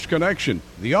Connection,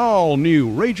 the all-new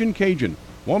Ragin' Cajun,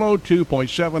 102.7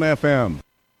 FM.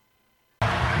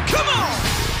 Come on!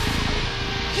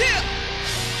 Yeah!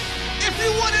 If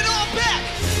you want it all back,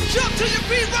 jump to your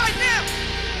feet right now!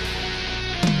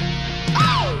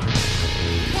 Oh!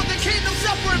 For the kingdom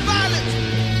suffer violence,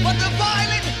 but the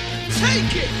violent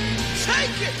take it!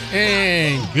 Take it!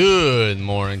 And good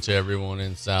morning to everyone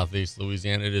in Southeast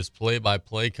Louisiana. It is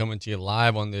play-by-play coming to you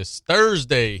live on this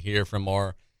Thursday here from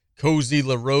our Cozy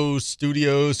LaRose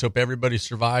Studios. Hope everybody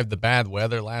survived the bad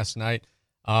weather last night.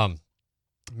 Man,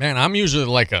 I'm usually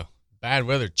like a bad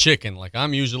weather chicken. Like,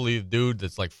 I'm usually the dude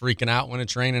that's like freaking out when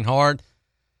it's raining hard.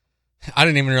 I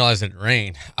didn't even realize it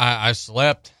rained. I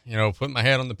slept, put my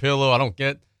head on the pillow. I don't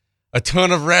get a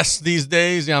ton of rest these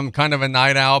days. I'm kind of a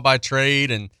night owl by trade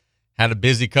and had a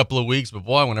busy couple of weeks. But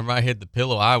boy, whenever I hit the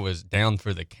pillow, I was down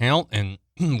for the count and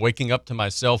waking up to my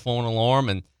cell phone alarm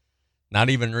and not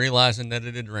even realizing that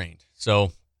it had rained.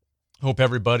 So hope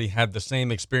everybody had the same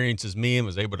experience as me and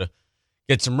was able to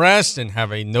get some rest and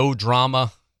have a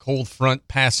no-drama, cold front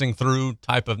passing through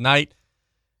type of night.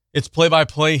 It's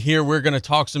play-by-play here. We're going to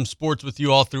talk some sports with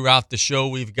you all throughout the show.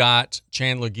 We've got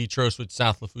Chandler Guidroz with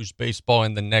South Lafourche Baseball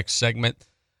in the next segment.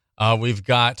 We've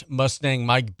got Mustang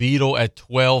Mike Beadle at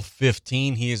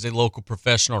 12:15. He is a local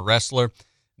professional wrestler.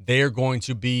 They are going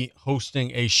to be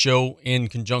hosting a show in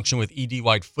conjunction with ED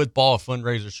White Football, a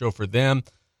fundraiser show for them.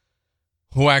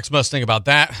 We'll ask Mustang about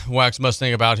that. We'll ask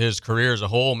Mustang about his career as a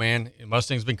whole, man.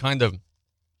 Mustang's been kind of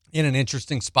in an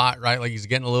interesting spot, right? Like, he's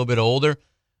getting a little bit older,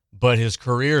 but his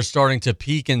career is starting to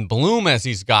peak and bloom as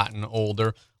he's gotten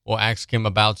older. We'll ask him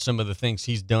about some of the things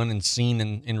he's done and seen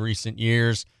in recent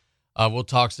years. We'll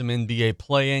talk some NBA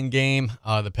play-in game.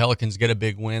 The Pelicans get a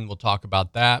big win. We'll talk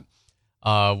about that.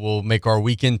 We'll make our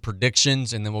weekend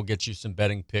predictions, and then we'll get you some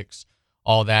betting picks,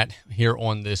 all that here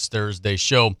on this Thursday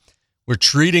show. We're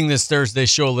treating this Thursday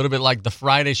show a little bit like the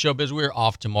Friday show because we're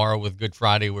off tomorrow with Good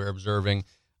Friday. We're observing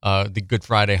the Good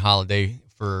Friday holiday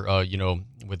for,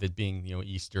 with it being,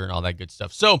 Easter and all that good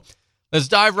stuff. So let's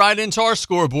dive right into our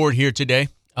scoreboard here today.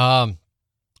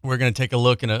 We're going to take a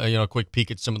look and a quick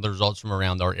peek at some of the results from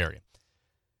around our area.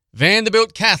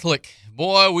 Vanderbilt Catholic.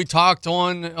 Boy, we talked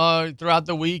on throughout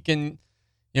the week and,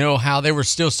 how they were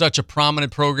still such a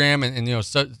prominent program and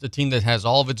the team that has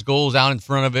all of its goals out in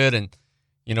front of it. And,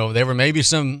 there were maybe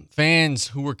some fans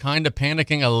who were kind of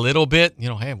panicking a little bit.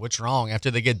 Hey, what's wrong?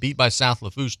 After they get beat by South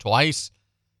Lafourche twice,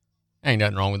 ain't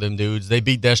nothing wrong with them dudes. They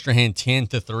beat Destrehan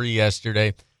 10-3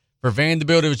 yesterday. For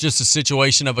Vanderbilt, it was just a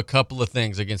situation of a couple of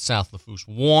things against South Lafourche.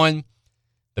 One,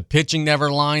 the pitching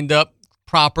never lined up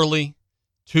properly.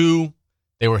 Two,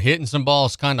 they were hitting some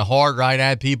balls kind of hard right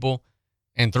at people.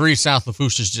 And three, South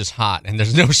Lafourche is just hot. And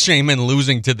there's no shame in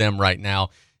losing to them right now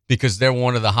because they're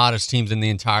one of the hottest teams in the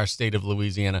entire state of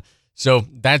Louisiana. So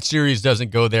that series doesn't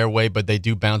go their way, but they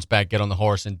do bounce back, get on the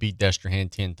horse, and beat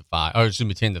Destrehan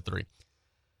 10-3.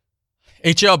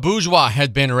 H.L. Bourgeois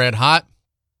had been red hot.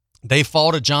 They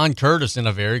fall to John Curtis in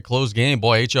a very close game.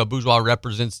 Boy, H.L. Bourgeois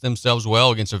represents themselves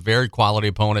well against a very quality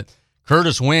opponent.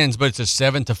 Curtis wins, but it's a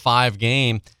 7-5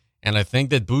 game. And I think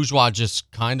that Bourgeois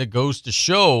just kind of goes to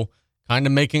show, kind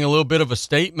of making a little bit of a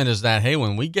statement is that, hey,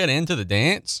 when we get into the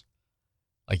dance,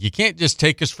 like, you can't just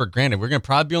take us for granted. We're going to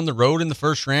probably be on the road in the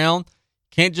first round.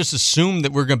 Can't just assume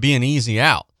that we're going to be an easy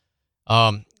out.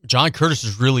 John Curtis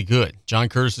is really good. John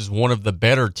Curtis is one of the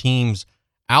better teams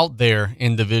out there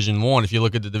in Division I. If you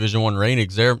look at the Division I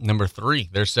ratings, they're number 3.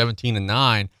 They're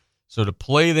 17-9. So to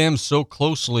play them so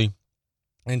closely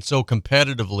and so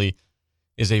competitively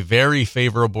is a very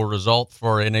favorable result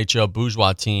for an NHL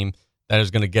Bourgeois team that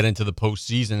is going to get into the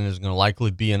postseason and is going to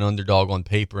likely be an underdog on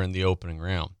paper in the opening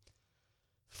round.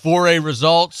 4A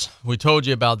results. We told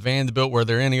you about Vanderbilt. Were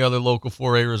there any other local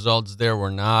 4A results? There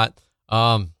were not.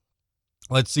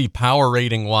 Let's see, power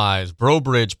rating-wise.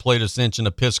 Brobridge played Ascension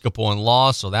Episcopal and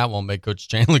lost, so that won't make Coach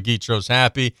Chandler Guidroz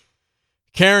happy.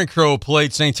 Karen Crow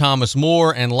played St. Thomas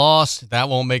More and lost. That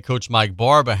won't make Coach Mike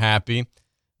Barba happy.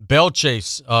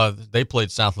 Bellchase, they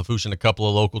played South Lafourche and a couple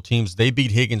of local teams. They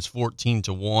beat Higgins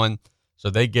 14-1, so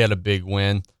they get a big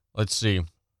win. Let's see.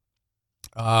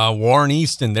 Warren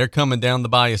Easton, they're coming down the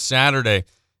bayou Saturday.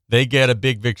 They get a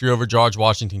big victory over George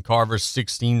Washington Carver,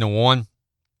 16-1.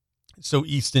 So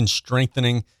Easton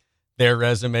strengthening their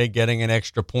resume, getting an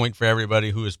extra point for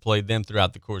everybody who has played them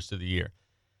throughout the course of the year.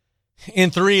 In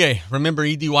 3A, remember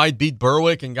E.D. White beat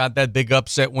Berwick and got that big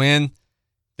upset win.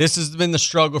 This has been the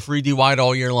struggle for E.D. White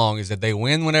all year long, is that they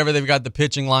win whenever they've got the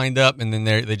pitching lined up, and then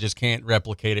they just can't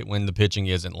replicate it when the pitching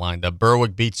isn't lined up.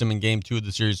 Berwick beats them in Game 2 of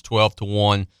the series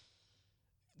 12-1.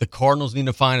 The Cardinals need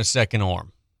to find a second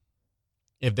arm.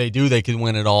 If they do, they can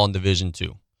win it all in Division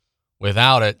II.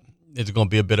 Without it, it's going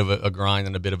to be a bit of a grind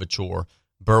and a bit of a chore.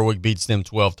 Berwick beats them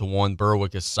 12-1.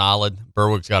 Berwick is solid.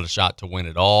 Berwick's got a shot to win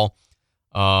it all.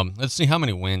 Let's see how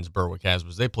many wins Berwick has,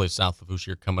 because they play South Lafourche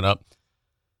here coming up.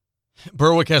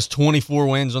 Berwick has 24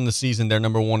 wins on the season. They're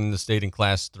number 1 in the state in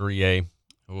Class 3A.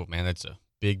 Oh, man, that's a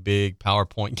big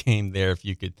PowerPoint game there if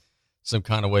you could some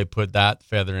kind of way put that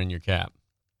feather in your cap.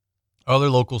 Other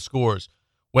local scores.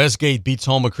 Westgate beats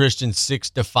Houma Christian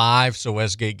 6-5, so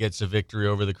Westgate gets a victory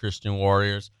over the Christian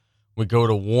Warriors. We go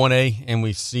to 1A, and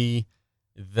we see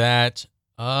that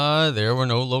there were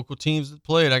no local teams that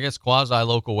played. I guess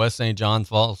quasi-local. West St. John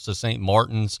falls to St.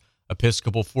 Martin's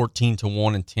Episcopal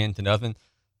 14-1 and 10-0.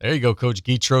 There you go, Coach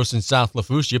Guidroz in South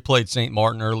Lafourche. You played St.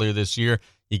 Martin earlier this year.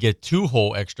 You get 2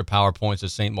 whole extra power points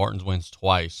as St. Martin's wins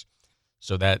twice.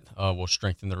 So that will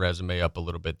strengthen the resume up a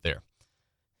little bit there.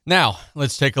 Now,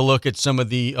 let's take a look at some of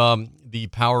the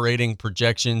power rating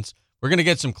projections. We're going to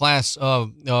get some class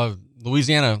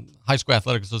Louisiana High School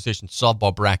Athletic Association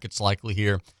softball brackets likely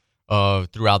here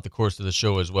throughout the course of the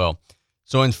show as well.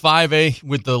 So in 5A,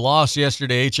 with the loss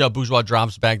yesterday, HL Bourgeois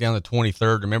drops back down to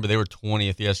 23rd. Remember, they were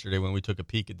 20th yesterday when we took a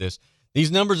peek at this.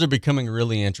 These numbers are becoming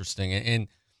really interesting. And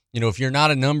if you're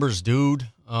not a numbers dude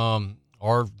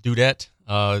or dudette,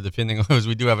 depending on, as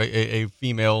we do have a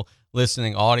female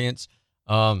listening audience,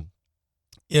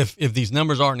 if these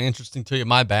numbers aren't interesting to you,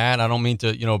 my bad. I don't mean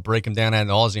to, break them down ad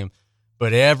nauseum,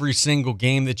 but every single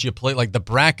game that you play, like the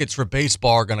brackets for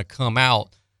baseball are going to come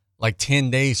out like 10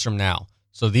 days from now.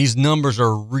 So these numbers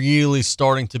are really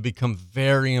starting to become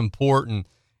very important,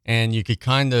 and you could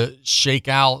kind of shake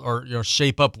out or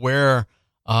shape up where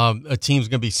a team's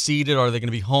going to be seated. Are they going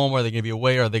to be home? Are they going to be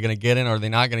away? Are they going to get in? Or are they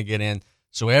not going to get in?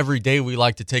 So every day we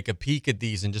like to take a peek at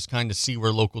these and just kind of see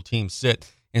where local teams sit.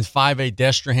 In 5A,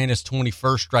 Destrehan is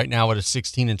 21st right now with a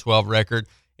 16-12 record.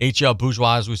 HL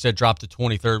Bourgeois, as we said, dropped to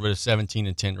 23rd with a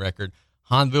 17-10 record.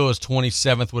 Hanville is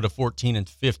 27th with a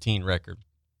 14-15 record.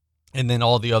 And then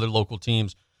all the other local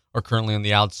teams are currently on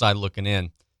the outside looking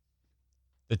in.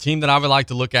 The team that I would like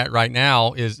to look at right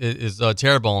now is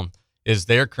Terrebonne.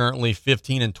 They're currently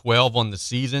 15-12 on the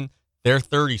season. They're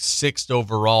 36th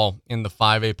overall in the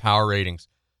 5A power ratings.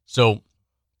 So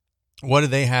what do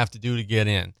they have to do to get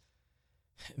in?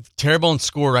 Terrebonne's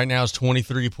score right now is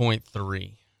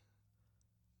 23.3.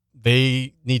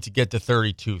 They need to get to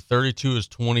 32. 32 is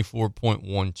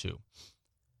 24.12.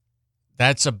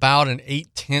 That's about an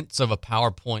 0.8 of a power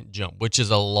point jump, which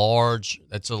is a large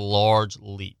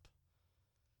leap.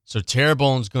 So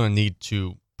Terrebonne's going to need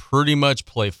to pretty much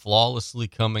play flawlessly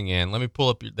coming in. Let me pull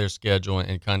up their schedule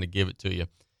and kind of give it to you.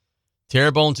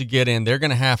 Terrebonne, to get in, they're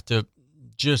going to have to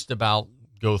just about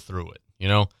go through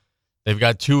it. They've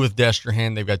got 2 with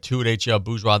Destrehan. They've got 2 at HL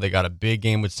Bourgeois. They got a big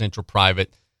game with Central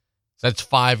Private. So that's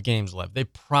 5 games left. They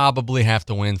probably have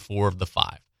to win 4 of the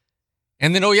 5.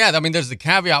 And then, there's the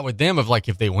caveat with them of, like,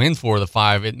 if they win 4 of the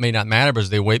 5, it may not matter because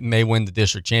they may win the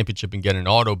district championship and get an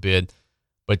auto bid.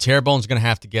 But Terrebonne's going to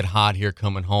have to get hot here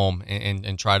coming home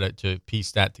and try to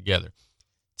piece that together.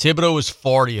 Thibodaux is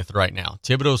 40th right now.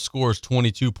 Thibodaux scores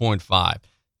 22.5.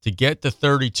 To get to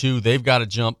 32, they've got to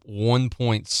jump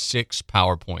 1.6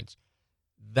 power points.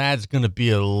 That's going to be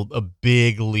a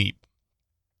big leap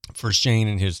for Shane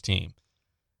and his team.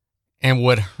 And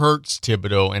what hurts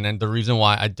Thibodaux, and the reason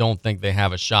why I don't think they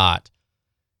have a shot,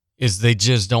 is they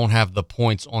just don't have the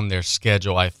points on their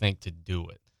schedule, I think, to do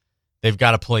it. They've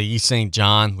got to play East St.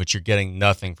 John, which you're getting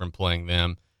nothing from playing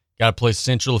them. Got to play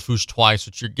Central Lafourche twice,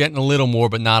 which you're getting a little more,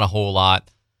 but not a whole lot.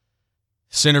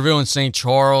 Centerville and St.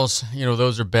 Charles,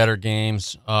 those are better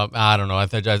games. I don't know. I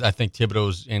think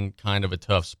Thibodaux's in kind of a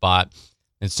tough spot.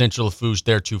 And Central Lafourche,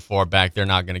 they're too far back. They're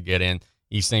not going to get in.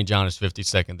 East St. John is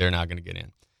 52nd. They're not going to get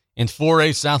in. In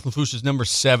 4A, South Lafourche is number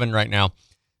 7 right now.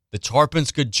 The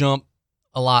Tarpons could jump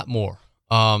a lot more.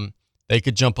 They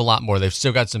could jump a lot more. They've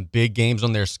still got some big games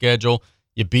on their schedule.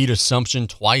 You beat Assumption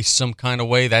twice some kind of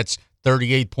way. That's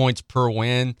 38 points per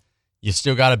win. You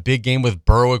still got a big game with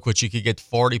Berwick, which you could get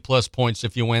 40-plus points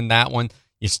if you win that one.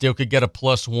 You still could get a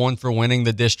 +1 for winning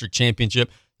the district championship.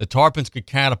 The Tarpons could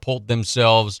catapult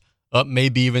themselves up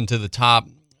maybe even to the top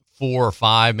 4 or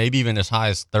 5, maybe even as high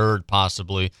as 3rd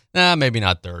possibly. Maybe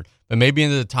not 3rd, but maybe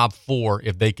into the top 4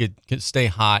 if they could stay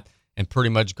hot and pretty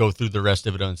much go through the rest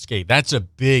of it unscathed. That's a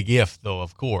big if, though,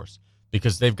 of course,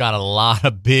 because they've got a lot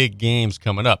of big games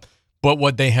coming up. But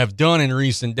what they have done in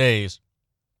recent days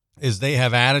is they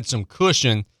have added some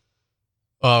cushion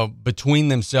between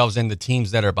themselves and the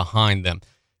teams that are behind them.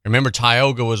 Remember,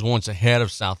 Tioga was once ahead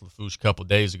of South Lafourche a couple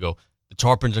days ago. The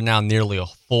Tarpons are now nearly a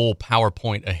full power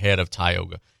point ahead of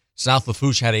Tioga. South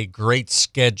Lafourche had a great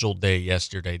scheduled day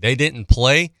yesterday. They didn't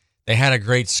play. They had a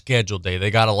great schedule day.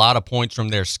 They got a lot of points from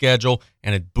their schedule,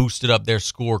 and it boosted up their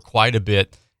score quite a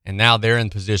bit. And now they're in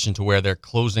position to where they're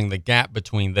closing the gap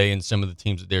between they and some of the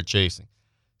teams that they're chasing.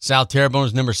 South Terrebonne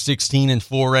is number 16 in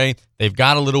 4A. They've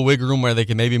got a little wiggle room where they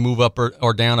can maybe move up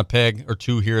or down a peg or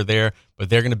two here or there, but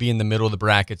they're going to be in the middle of the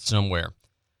bracket somewhere.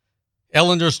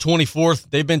 Ellender's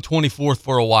 24th. They've been 24th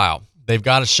for a while. They've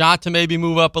got a shot to maybe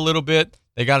move up a little bit.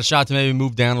 They got a shot to maybe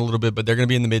move down a little bit, but they're going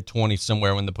to be in the mid-20s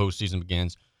somewhere when the postseason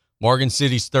begins. Morgan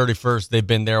City's 31st. They've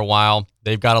been there a while.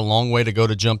 They've got a long way to go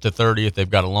to jump to 30th. They've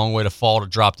got a long way to fall to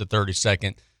drop to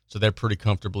 32nd, so they're pretty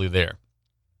comfortably there.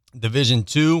 Division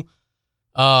 2,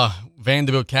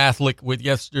 Vanderbilt Catholic with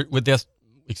yesterday's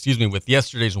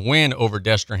win over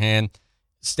Destrehan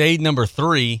stayed number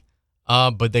 3,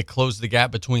 but they closed the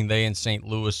gap between they and St.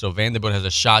 Louis, so Vanderbilt has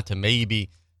a shot to maybe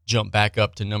jump back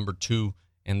up to number 2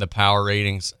 in the power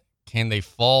ratings. Can they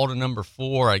fall to number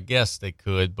 4? I guess they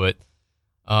could, but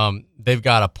they've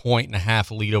got a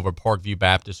 1.5 lead over Parkview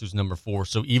Baptist, who's number 4.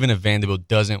 So even if Vanderbilt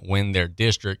doesn't win their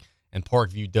district and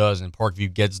Parkview does, and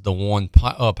Parkview gets the one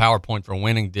power point for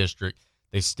winning district,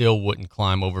 they still wouldn't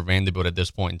climb over Vanderbilt at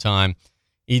this point in time.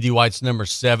 E.D. White's number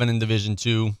 7 in Division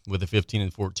 2 with a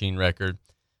 15-14 record.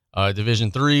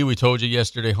 Division 3, we told you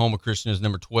yesterday, Houma Christian is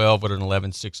number 12 with an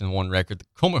 11-6-1 record.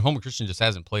 Houma Christian just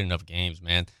hasn't played enough games,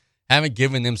 man. Haven't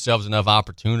given themselves enough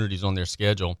opportunities on their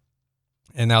schedule.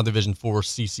 And now Division 4,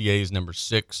 CCA is number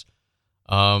 6.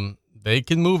 They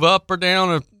can move up or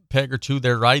down a peg or two.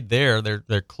 They're right there.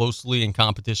 They're closely in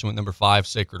competition with number 5,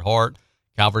 Sacred Heart.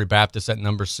 Calvary Baptist at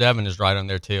number 7 is right on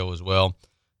their tail as well.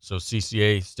 So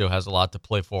CCA still has a lot to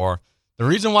play for. The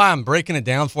reason why I'm breaking it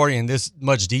down for you in this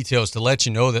much detail is to let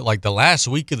you know that, like, the last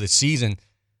week of the season,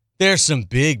 there's some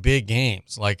big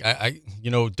games. Like, I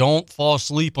don't fall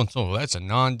asleep on, oh, that's a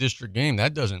non-district game.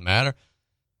 That doesn't matter.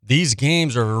 These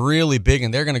games are really big,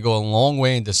 and they're going to go a long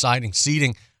way in deciding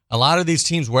seeding. A lot of these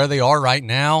teams, where they are right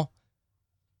now,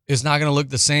 is not going to look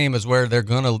the same as where they're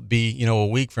going to be, a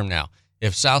week from now.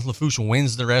 If South Lafourche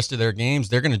wins the rest of their games,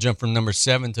 they're going to jump from number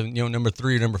 7 to number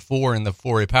 3 or number 4 in the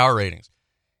 4A power ratings.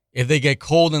 If they get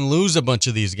cold and lose a bunch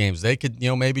of these games, they could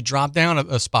maybe drop down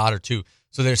a spot or two.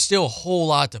 So there's still a whole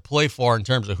lot to play for in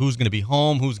terms of who's going to be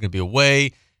home, who's going to be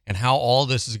away, and how all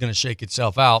this is going to shake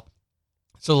itself out.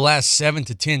 So the last 7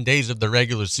 to 10 days of the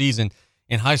regular season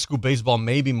in high school baseball,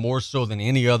 maybe more so than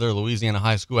any other Louisiana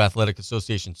High School Athletic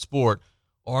Association sport,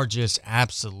 are just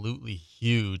absolutely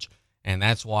huge. And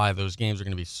that's why those games are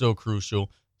going to be so crucial,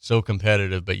 so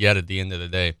competitive, but yet at the end of the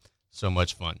day, so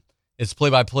much fun. It's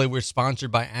play-by-play. We're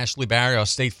sponsored by Ashley Barry,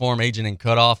 State Farm agent in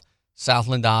Cutoff,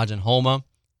 Southland Dodge and Houma,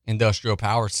 Industrial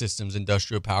Power Systems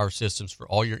for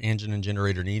all your engine and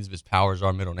generator needs. Biz Power is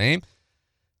our middle name.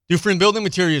 Dufresne Building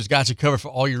Materials got you covered for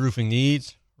all your roofing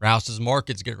needs. Rouse's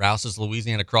Markets. Get Rouse's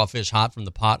Louisiana crawfish hot from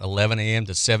the pot 11 a.m.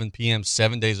 to 7 p.m.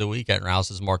 7 days a week at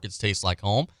Rouse's Markets. Tastes like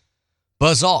home.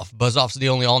 Buzz Off. Buzz Off's the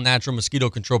only all-natural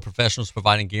mosquito control professionals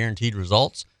providing guaranteed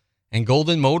results. And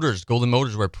Golden Motors. Golden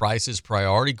Motors, where price is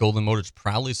priority. Golden Motors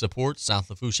proudly supports South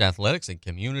Lafourche athletics and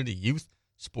community youth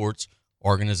sports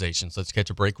organizations. Let's catch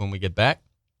a break when we get back.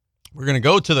 We're going to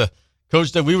go to the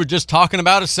coach that we were just talking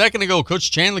about a second ago,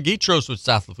 Coach Chandler Guidroz with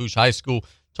South Lafourche High School.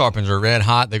 Tarpons are red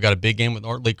hot. They've got a big game with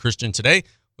North Lake Christian today.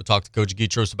 We'll talk to Coach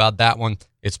Guidroz about that one.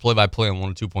 It's play-by-play on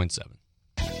 102.7.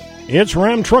 It's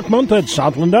Ram Truck Month at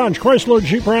Southland Dodge, Chrysler,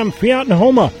 Jeep, Ram, Fiat, and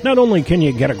Houma. Not only can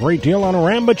you get a great deal on a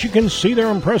Ram, but you can see their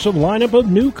impressive lineup of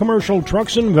new commercial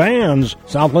trucks and vans.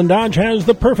 Southland Dodge has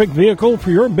the perfect vehicle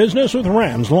for your business with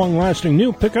Ram's long-lasting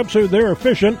new pickups or their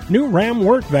efficient new Ram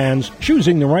work vans.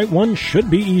 Choosing the right one should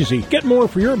be easy. Get more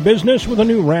for your business with a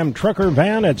new Ram trucker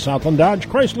van at Southland Dodge,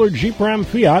 Chrysler, Jeep, Ram,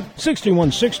 Fiat,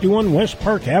 6161 West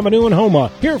Park Avenue in Houma.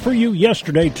 Here for you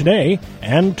yesterday, today,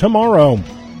 and tomorrow.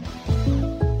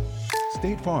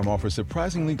 State Farm offers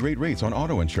surprisingly great rates on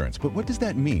auto insurance, but what does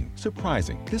that mean?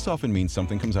 Surprising. This often means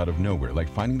something comes out of nowhere, like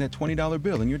finding that $20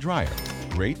 bill in your dryer.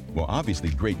 Great? Well,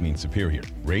 obviously great means superior.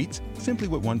 Rates? Simply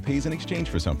what one pays in exchange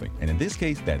for something. And in this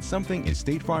case, that something is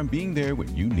State Farm being there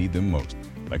when you need them most.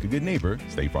 Like a good neighbor,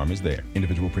 State Farm is there.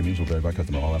 Individual premiums will vary by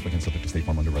customer. All applicants subject to State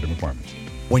Farm underwriting requirements.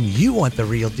 When you want the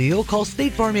real deal, call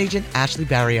State Farm agent Ashley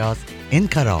Barrios in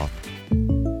Cutoff.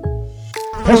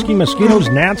 Pesky mosquitoes,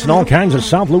 gnats, and all kinds of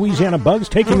South Louisiana bugs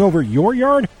taking over your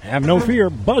yard? Have no fear.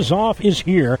 Buzz Off is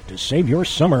here to save your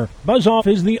summer. Buzz Off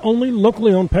is the only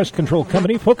locally owned pest control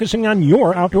company focusing on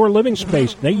your outdoor living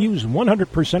space. They use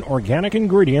 100% organic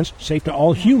ingredients, safe to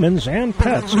all humans and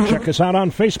pets. Check us out on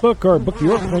Facebook or book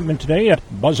your appointment today at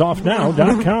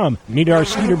buzzoffnow.com. Need our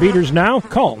Skeeter beaters now?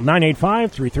 Call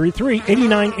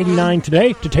 985-333-8989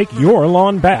 today to take your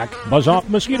lawn back. Buzz Off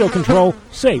Mosquito Control.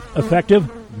 Safe, effective,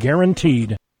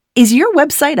 guaranteed. Is your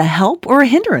website a help or a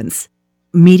hindrance?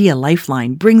 Media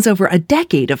Lifeline brings over a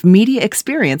decade of media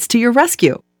experience to your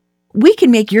rescue. We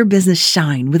can make your business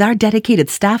shine with our dedicated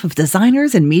staff of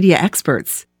designers and media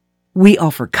experts. We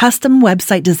offer custom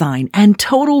website design and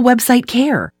total website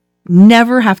care.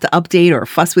 Never have to update or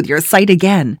fuss with your site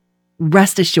again.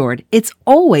 Rest assured, it's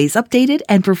always updated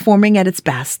and performing at its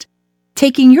best,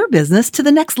 taking your business to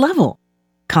the next level.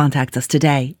 Contact us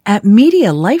today at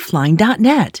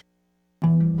MediaLifeline.net.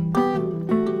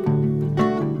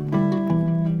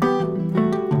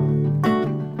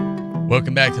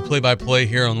 Welcome back to Play-by-Play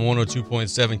here on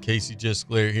 102.7. Casey just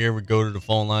clear here. We go to the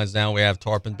phone lines now. We have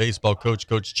Tarpon baseball coach,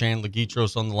 Coach Chandler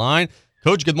Guidroz on the line.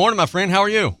 Coach, good morning, my friend. How are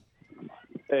you?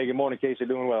 Hey, good morning, Casey.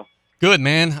 Doing well. Good,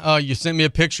 man. You sent me a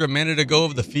picture a minute ago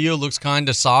of the field. Looks kind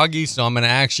of soggy, so I'm going to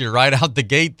ask you right out the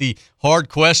gate the hard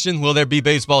question. Will there be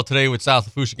baseball today with South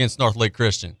Lafourche against North Lake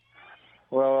Christian?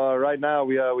 Well, right now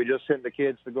we just sent the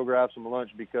kids to go grab some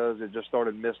lunch because it just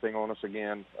started misting on us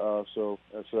again. So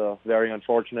it's very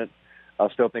unfortunate. I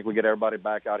still think we get everybody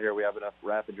back out here. We have enough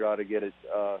rapid dry to get it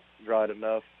dried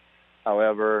enough.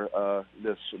 However,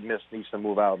 this mist needs to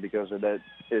move out because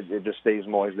it just stays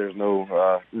moist. There's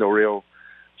no real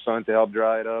sun to help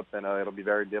dry it up, and it'll be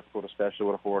very difficult, especially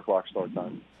with a 4 o'clock start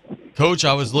time. Coach,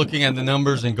 I was looking at the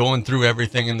numbers and going through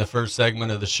everything in the first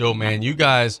segment of the show, man. You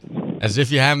guys, as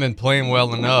if you haven't been playing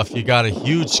well enough, you got a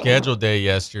huge schedule day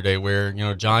yesterday where,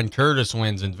 John Curtis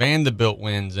wins and Vanderbilt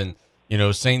wins and,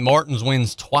 St. Martin's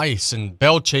wins twice and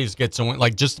Belchase gets a win.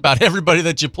 Like just about everybody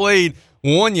that you played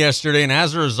won yesterday, and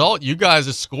as a result, you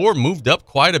guys' score moved up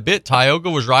quite a bit. Tioga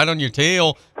was right on your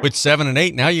tail with 7 and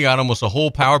 8. Now you got almost a whole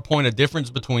power point of difference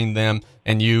between them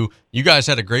and you. You guys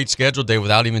had a great schedule day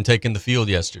without even taking the field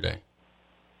yesterday.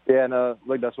 Yeah, and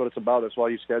look, that's what it's about. That's why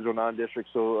you schedule non-district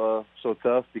so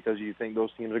tough, because you think those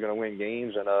teams are going to win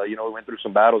games. And we went through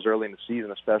some battles early in the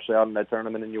season, especially out in that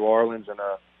tournament in New Orleans, and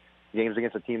games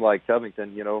against a team like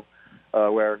Covington,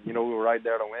 where we were right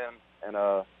there to win,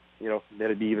 and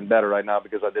it'd be even better right now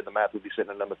because I did the math. We'd be sitting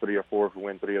at number 3 or 4 if we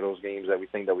win 3 of those games that we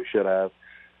think that we should have.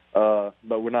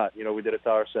 But we're not. We did it to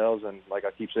ourselves, and like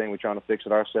I keep saying, we're trying to fix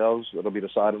it ourselves. It'll be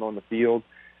decided on the field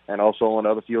and also on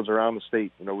other fields around the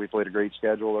state. We played a great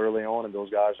schedule early on, and those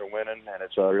guys are winning, and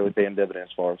it's really paying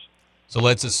dividends for us. So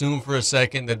let's assume for a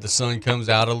second that the sun comes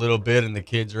out a little bit and the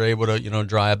kids are able to,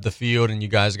 dry up the field, and you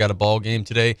guys got a ball game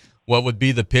today. What would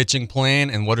be the pitching plan,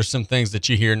 and what are some things that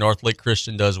you hear North Lake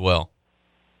Christian does well?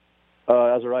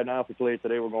 As of right now, if we play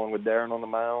today, we're going with Darren on the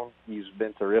mound. He's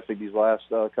been terrific these last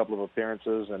couple of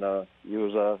appearances, and he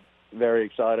was very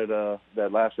excited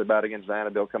that last at bat against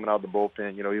Vanderbilt coming out of the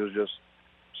bullpen. He was just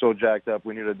so jacked up.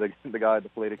 We needed the guy at the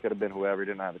plate. It could have been whoever. He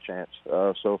didn't have a chance.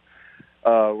 So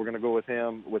we're going to go with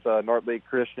him. With North Lake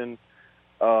Christian,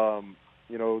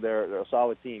 they're a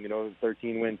solid team.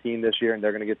 13-win team this year, and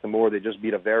they're going to get some more. They just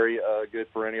beat a very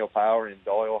good perennial power in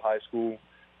Doyle High School,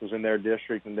 who's in their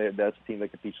district, and that's a team that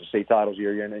competes for state titles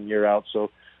year in and year out. So,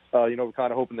 we're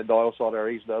kind of hoping that Doyle saw their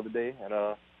ace the other day, and,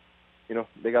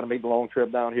 they got to make the long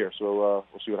trip down here. So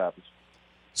we'll see what happens.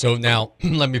 So now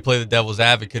let me play the devil's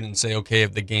advocate and say, okay,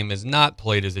 if the game is not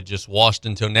played, is it just washed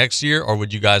until next year, or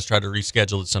would you guys try to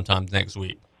reschedule it sometime next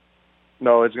week?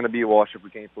 No, it's going to be a wash if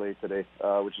we can't play today,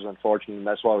 which is unfortunate, and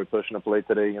that's why we're pushing to play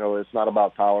today. It's not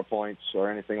about power points or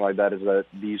anything like that. It's that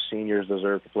these seniors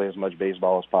deserve to play as much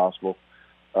baseball as possible.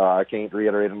 I can't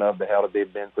reiterate enough the hell that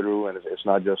they've been through, and it's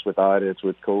not just with IDA, it's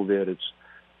with COVID. It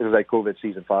was that COVID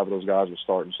season. 5 of those guys were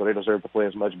starting, so they deserve to play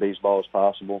as much baseball as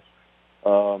possible.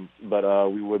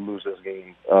 But we would lose this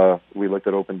game. We looked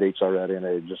at open dates already, and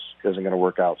it just isn't going to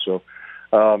work out. So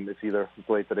it's either we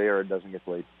play today or it doesn't get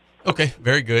played. Okay,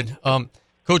 very good.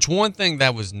 Coach, one thing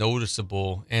that was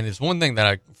noticeable, and it's one thing that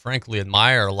I frankly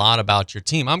admire a lot about your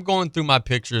team. I'm going through my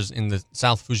pictures in the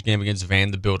South Lafourche game against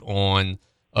Vanderbilt on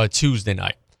Tuesday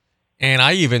night. And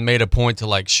I even made a point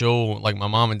to show my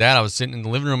mom and dad. I was sitting in the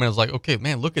living room and I was like, okay,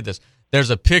 man, look at this. There's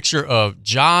a picture of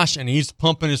Josh and he's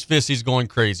pumping his fist. He's going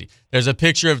crazy. There's a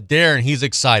picture of Darren. He's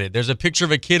excited. There's a picture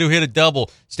of a kid who hit a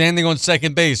double standing on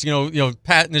second base,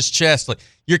 patting his chest.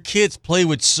 Your kids play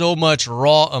with so much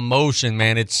raw emotion,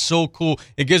 man. It's so cool.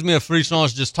 It gives me a free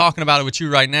knowledge just talking about it with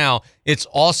you right now. It's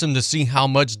awesome to see how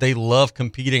much they love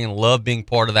competing and love being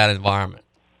part of that environment.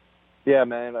 Yeah,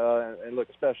 man, and look,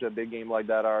 especially a big game like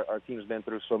that, our team's been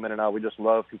through so many now. We just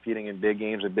love competing in big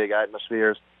games and big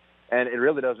atmospheres, and it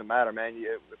really doesn't matter, man.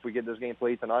 If we get this game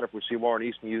played tonight, if we see Warren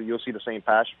Easton, you'll see the same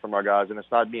passion from our guys, and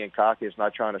it's not being cocky. It's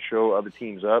not trying to show other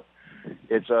teams up.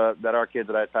 It's that our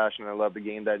kids are that passionate and love the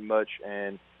game that much,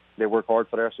 and they work hard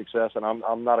for their success, and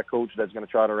I'm not a coach that's going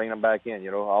to try to rein them back in.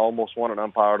 I almost want an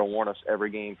umpire to warn us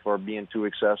every game for being too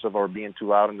excessive or being too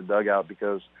loud in the dugout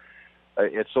because –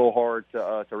 it's so hard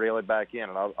to reel it back in.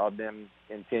 And I've been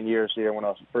in 10 years here when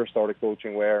I first started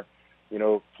coaching where,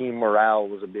 team morale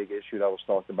was a big issue that was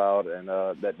talked about, and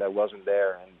that wasn't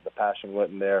there, and the passion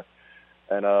wasn't there.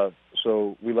 And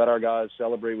so we let our guys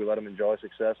celebrate. We let them enjoy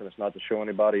success, and it's not to show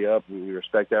anybody up. We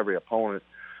respect every opponent.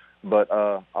 But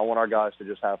I want our guys to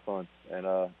just have fun.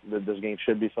 And this game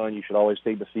should be fun. You should always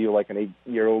take the field like an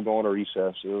 8-year-old going to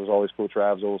recess. It was always Coach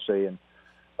Rav's old saying.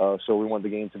 So we want the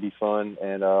game to be fun,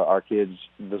 and our kids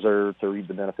deserve to reap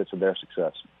the benefits of their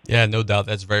success. Yeah, no doubt.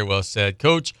 That's very well said.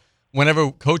 Coach,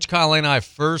 whenever Coach Kyle and I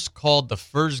first called the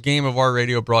first game of our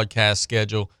radio broadcast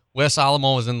schedule, Wes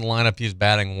Alamo was in the lineup. He was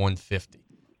batting 150.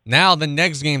 Now, the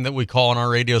next game that we call on our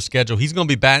radio schedule, he's going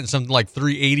to be batting something like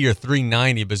 380 or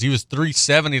 390 because he was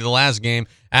 370 the last game,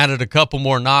 added a couple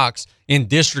more knocks. In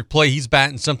district play, he's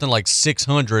batting something like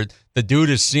 600. The dude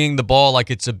is seeing the ball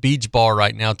like it's a beach ball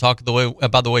right now. Talk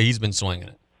about the way he's been swinging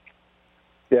it.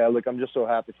 Yeah, look, I'm just so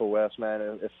happy for Wes,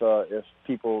 man. If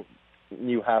people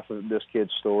knew half of this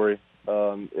kid's story,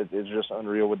 it's just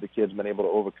unreal what the kid's been able to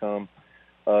overcome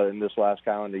in this last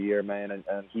calendar year, man.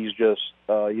 And he's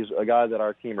a guy that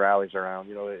our team rallies around.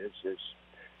 It's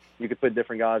you could put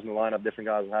different guys in the lineup, different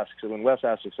guys that have success. When Wes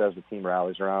has success, the team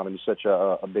rallies around him. He's such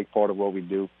a big part of what we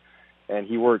do. And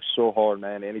he works so hard,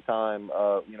 man. Anytime,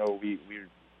 we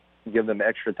give them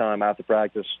extra time after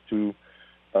practice to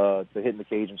hit in the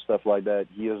cage and stuff like that,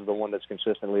 he is the one that's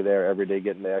consistently there every day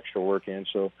getting the extra work in.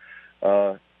 So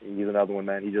he's another one,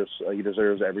 man. He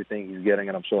deserves everything he's getting,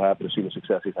 and I'm so happy to see the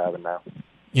success he's having now.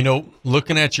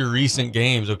 Looking at your recent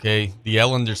games, okay, the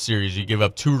Ellender series, you give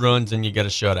up 2 runs and you get a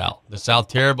shutout. The South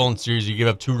Terrebonne series, you give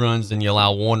up 2 runs and you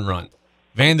allow 1 run.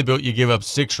 Vanderbilt, you give up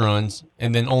 6 runs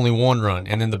and then only 1 run.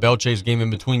 And then the Bellchase game in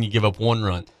between, you give up 1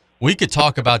 run. We could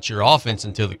talk about your offense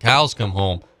until the cows come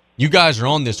home. You guys are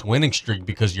on this winning streak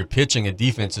because your pitching and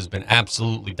defense has been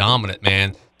absolutely dominant,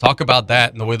 man. Talk about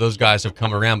that and the way those guys have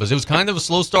come around. Because it was kind of a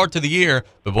slow start to the year,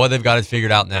 but boy, they've got it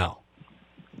figured out now.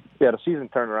 Yeah, the season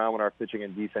turned around when our pitching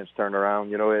and defense turned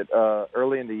around.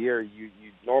 Early in the year, you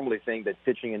normally think that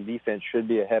pitching and defense should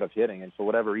be ahead of hitting, and for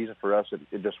whatever reason for us,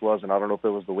 it just wasn't. I don't know if it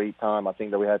was the wait time. I think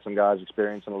that we had some guys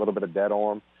experiencing a little bit of dead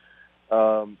arm.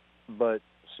 But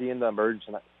seeing the emergence,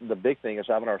 and the big thing is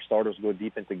having our starters go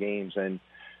deep into games. And,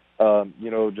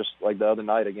 just like the other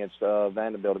night against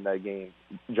Vanderbilt in that game,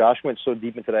 Josh went so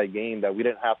deep into that game that we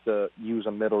didn't have to use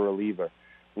a middle reliever.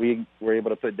 We were able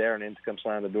to put Darren in to come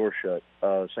slam the door shut.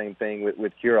 Same thing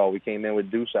with Curall. We came in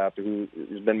with Deuce after, who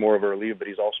has been more of a reliever, but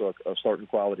he's also a starting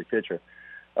quality pitcher.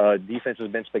 Defense has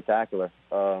been spectacular.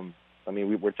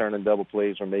 We're turning double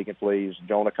plays, we're making plays.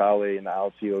 Jonah Kale in the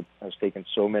outfield has taken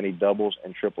so many doubles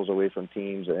and triples away from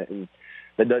teams, and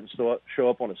that doesn't show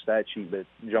up on a stat sheet, but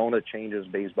Jonah changes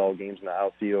baseball games in the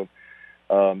outfield.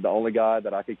 The only guy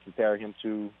that I could compare him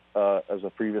to as a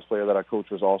previous player that I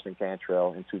coached was Austin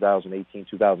Cantrell in 2018,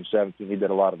 2017. He did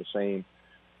a lot of the same.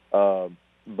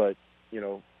 But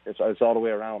it's all the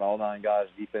way around, all 9 guys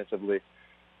defensively,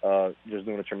 just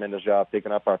doing a tremendous job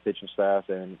picking up our pitching staff.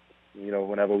 And,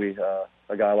 whenever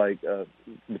a guy like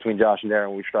between Josh and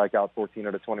Darren, we strike out 14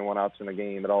 of the 21 outs in a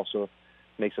game, it also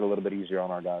makes it a little bit easier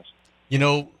on our guys.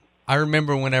 I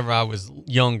remember whenever I was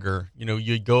younger,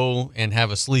 you'd go and have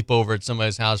a sleepover at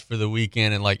somebody's house for the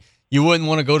weekend, and you wouldn't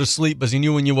want to go to sleep because you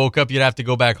knew when you woke up you'd have to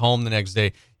go back home the next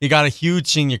day. You got a huge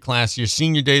senior class. Your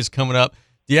senior day is coming up.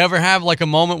 Do you ever have a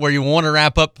moment where you want to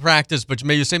wrap up practice, but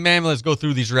maybe you say, man, let's go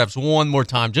through these reps one more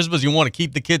time, just because you want to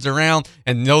keep the kids around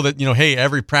and know that, hey,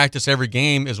 every practice, every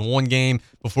game is one game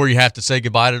before you have to say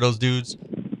goodbye to those dudes?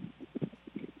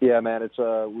 Yeah, man, it's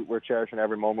we're cherishing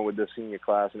every moment with this senior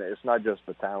class, and it's not just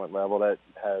the talent level that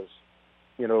has,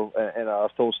 and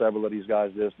I've told several of these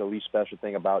guys this, the least special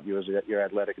thing about you is your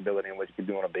athletic ability and what you can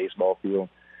do on a baseball field.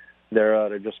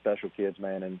 They're just special kids,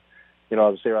 man, and, as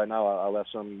I say right now, I left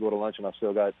some go to lunch, and I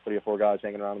still got 3 or 4 guys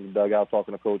hanging around in the dugout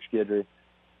talking to Coach Guidroz,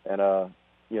 and,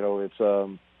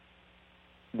 it's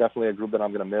definitely a group that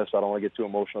I'm going to miss. I don't want to get too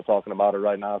emotional talking about it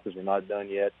right now because we're not done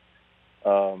yet.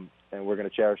 And we're going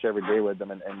to cherish every day with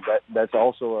them. And that's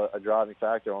also a driving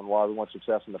factor on why we want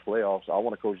success in the playoffs. I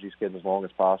want to coach these kids as long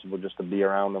as possible just to be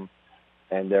around them.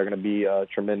 And they're going to be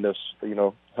tremendous,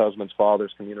 husbands,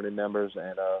 fathers, community members,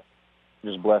 and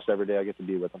just blessed every day I get to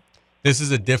be with them. This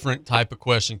is a different type of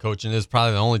question, Coach, and this is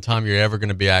probably the only time you're ever going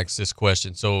to be asked this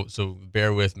question, so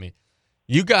bear with me.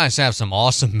 You guys have some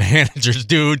awesome managers,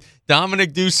 dude.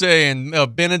 Dominic Doucet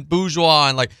and Bennett Bourgeois,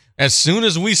 and as soon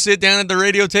as we sit down at the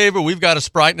radio table, we've got a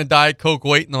Sprite and a Diet Coke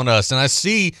waiting on us. And I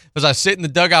see, as I sit in the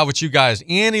dugout with you guys,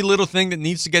 any little thing that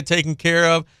needs to get taken care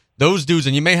of, those dudes,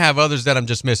 and you may have others that I'm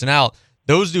just missing out,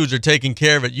 those dudes are taking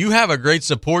care of it. You have a great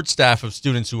support staff of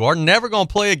students who are never going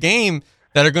to play a game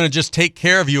that are going to just take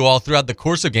care of you all throughout the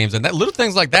course of games. And that little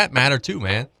things like that matter too,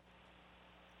 man.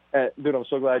 Dude, I'm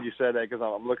so glad you said that because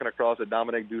I'm looking across at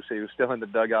Dominic Duce, who's still in the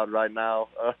dugout right now.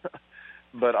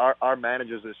 But our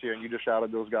managers this year, and you just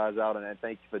shouted those guys out, and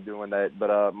thank you for doing that.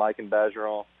 But Mike and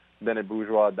Bergeron, Bennett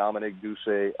Bourgeois, Dominic Duce,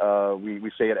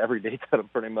 we say it every day to them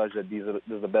pretty much that these are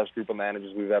the best group of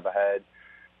managers we've ever had.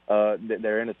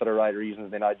 They're in it for the right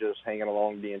reasons. They're not just hanging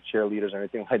along being cheerleaders or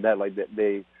anything like that. Like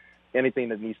they anything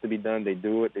that needs to be done, they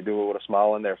do it. They do it with a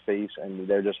smile on their face, and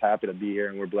they're just happy to be here,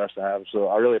 and we're blessed to have them. So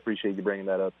I really appreciate you bringing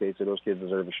that up, Casey. Those kids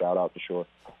deserve a shout-out for sure.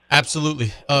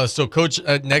 Absolutely. So, Coach,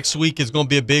 next week is going to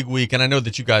be a big week, and I know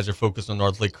that you guys are focused on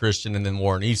North Lake Christian and then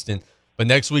Warren Easton, but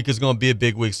next week is going to be a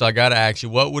big week. So I got to ask you,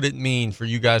 what would it mean for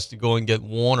you guys to go and get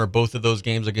one or both of those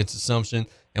games against Assumption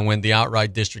and win the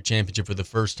outright district championship for the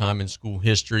first time in school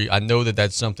history? I know that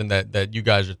that's something that you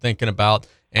guys are thinking about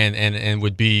and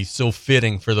would be so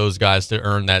fitting for those guys to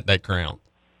earn that crown.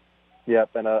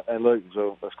 Yep, and look,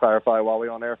 so let's clarify while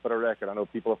we're on air for the record. I know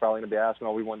people are probably going to be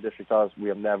asking, we won district titles. We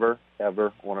have never,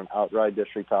 ever won an outright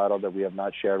district title that we have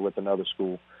not shared with another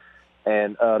school.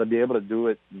 And to be able to do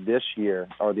it this year,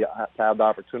 or to have the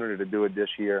opportunity to do it this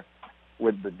year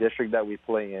with the district that we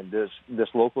play in, this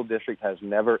local district has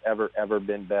never, ever, ever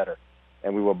been better.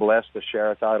 And we were blessed to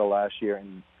share a title last year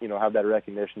and, have that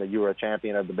recognition that you were a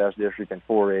champion of the best district in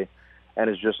 4A. And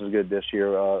it's just as good this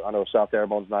year. I know South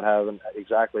Terrebonne's not having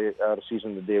exactly the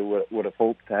season that they would have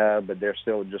hoped to have, but they're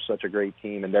still just such a great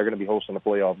team, and they're going to be hosting a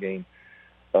playoff game.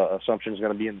 Assumption's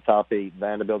going to be in the top 8.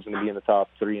 Vanderbilt's going to be in the top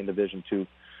 3 in Division 2.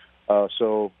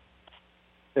 So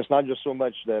it's not just so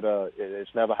much that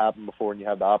it's never happened before and you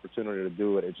have the opportunity to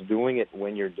do it. It's doing it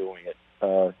when you're doing it.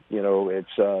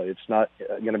 It's not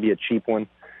going to be a cheap one.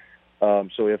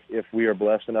 So if we are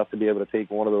blessed enough to be able to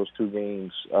take one of those 2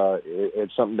 games,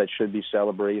 it's something that should be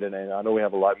celebrated. And I know we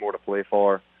have a lot more to play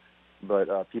for,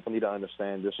 but people need to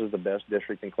understand this is the best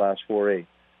district in Class 4A.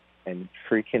 And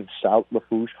freaking South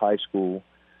Lafourche High School,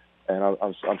 and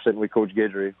I'm sitting with Coach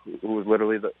Guidroz, who was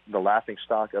literally the laughing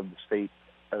stock of the state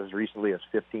as recently as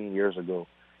 15 years ago,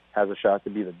 has a shot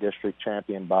to be the district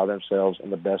champion by themselves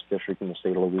and the best district in the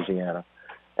state of Louisiana.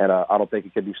 And I don't think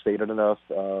it could be stated enough.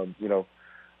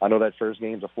 I know that first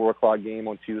game's a 4 o'clock game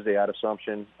on Tuesday at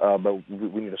Assumption, but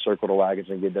we need to circle the wagons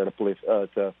and get there to play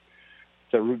to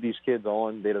root these kids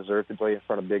on. They deserve to play in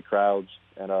front of big crowds,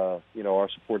 and our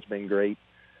support's been great.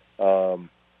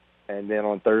 And then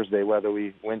on Thursday, whether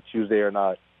we win Tuesday or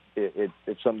not,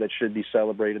 it's something that should be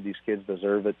celebrated. These kids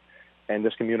deserve it, and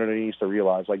this community needs to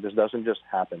realize this doesn't just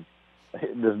happen.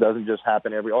 This doesn't just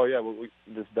happen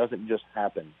this doesn't just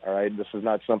happen. All right, this is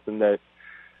not something that.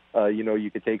 You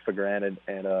could take for granted.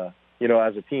 And,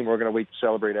 as a team, we're going to wait to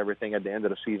celebrate everything at the end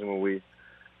of the season when we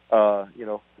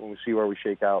see where we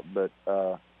shake out. But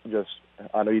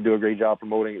I know you do a great job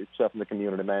promoting stuff in the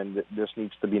community, man. This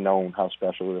needs to be known how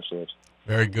special this is.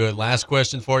 Very good. Last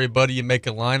question for you, buddy. You make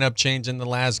a lineup change in the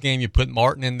last game. You put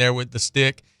Martin in there with the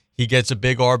stick. He gets a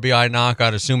big RBI knock.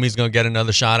 I'd assume he's going to get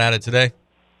another shot at it today.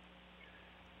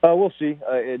 We'll see.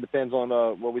 It depends on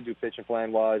what we do pitching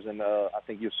plan-wise, and I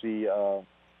think you'll see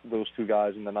those 2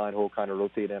 guys in the 9-hole kind of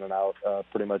rotate in and out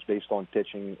pretty much based on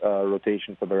pitching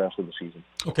rotation for the rest of the season.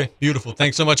 Okay, beautiful.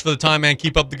 Thanks so much for the time, man.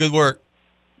 Keep up the good work.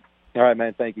 All right,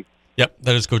 man. Thank you. Yep,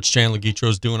 that is Coach Chandler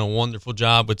Guidroz doing a wonderful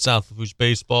job with South Lafourche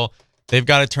baseball. They've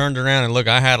got it turned around. And, look,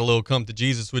 I had a little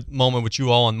come-to-Jesus moment with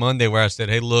you all on Monday where I said,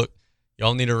 hey, look,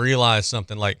 y'all need to realize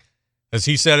something. Like, as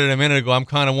he said it a minute ago, I'm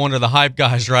kind of one of the hype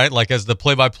guys, right? Like, as the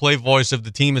play-by-play voice of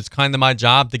the team, it's kind of my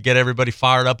job to get everybody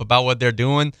fired up about what they're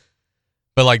doing.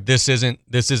 But this isn't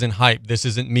hype. This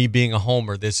isn't me being a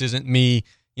homer. This isn't me,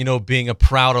 being a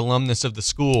proud alumnus of the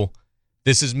school.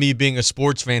 This is me being a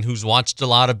sports fan who's watched a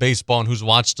lot of baseball and who's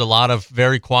watched a lot of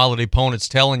very quality opponents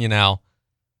telling you now,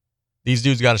 these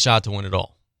dudes got a shot to win it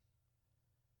all.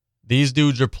 These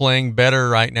dudes are playing better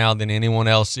right now than anyone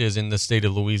else is in the state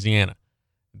of Louisiana.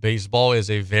 Baseball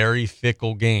is a very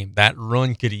fickle game. That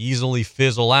run could easily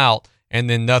fizzle out and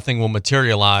then nothing will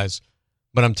materialize.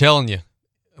 But I'm telling you,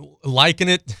 liken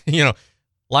it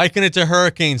to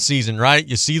hurricane season, right?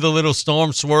 You see the little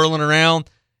storm swirling around,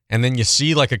 and then you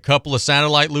see a couple of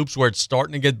satellite loops where it's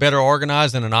starting to get better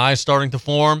organized and an eye is starting to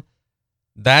form.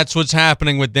 That's what's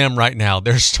happening with them right now.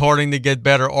 They're starting to get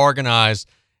better organized,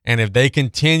 and if they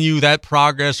continue that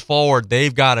progress forward,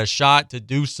 they've got a shot to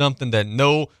do something that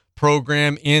no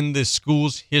program in the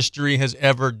school's history has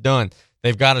ever done.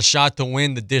 They've got a shot to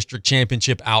win the district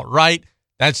championship outright.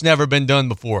 That's never been done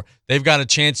before. They've got a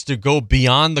chance to go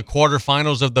beyond the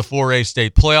quarterfinals of the 4A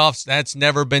state playoffs. That's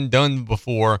never been done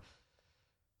before.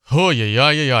 Oh,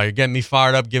 yeah. You're getting me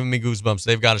fired up, giving me goosebumps.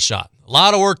 They've got a shot. A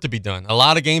lot of work to be done. A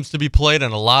lot of games to be played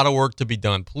and a lot of work to be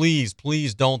done. Please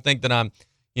don't think that I'm,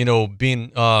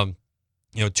 being,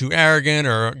 too arrogant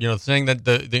or, saying that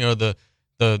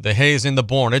the hay is in the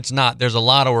barn. It's not. There's a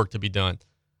lot of work to be done.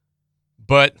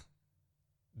 But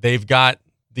they've got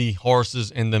the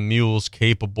horses and the mules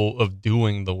capable of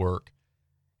doing the work.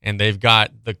 And they've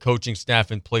got the coaching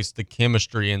staff in place, the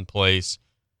chemistry in place,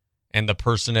 and the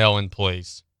personnel in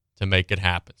place to make it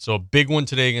happen. So a big one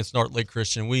today against North Lake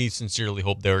Christian. We sincerely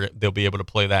hope they'll be able to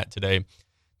play that today.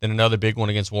 Then another big one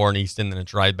against Warren Easton, then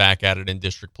it's right back at it in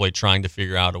district play, trying to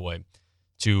figure out a way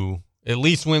to at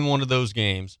least win one of those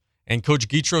games. And Coach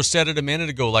Guidroz said it a minute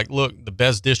ago, like, look, the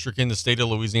best district in the state of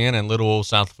Louisiana and little old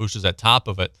South Lafourche is at top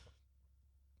of it.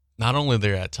 Not only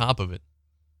they're at top of it,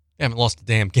 they haven't lost a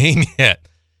damn game yet.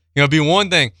 It'd be one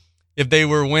thing if they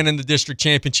were winning the district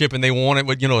championship and they won it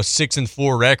with, a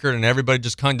 6-4 record and everybody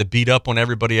just kind of beat up on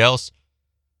everybody else.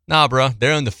 Nah, bro,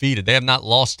 they're undefeated. They have not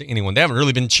lost to anyone. They haven't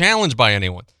really been challenged by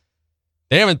anyone.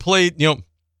 They haven't played,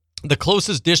 the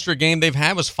closest district game they've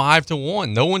had was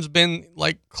 5-1. No one's been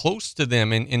close to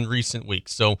them in recent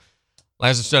weeks. So,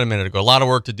 as I said a minute ago, a lot of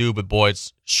work to do, but boy,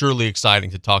 it's surely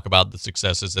exciting to talk about the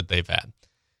successes that they've had.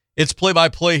 It's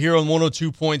play-by-play here on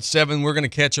 102.7. We're going to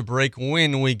catch a break.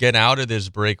 When we get out of this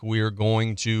break, we are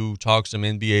going to talk some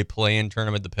NBA play-in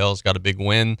tournament. The Pels got a big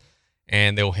win,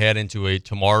 and they'll head into a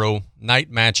tomorrow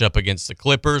night matchup against the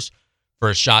Clippers for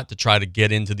a shot to try to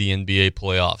get into the NBA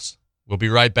playoffs. We'll be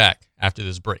right back after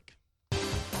this break.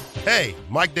 Hey,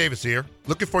 Mike Davis here.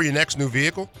 Looking for your next new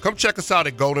vehicle? Come check us out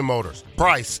at Golden Motors.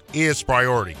 Price is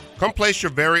priority. Come place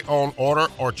your very own order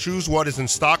or choose what is in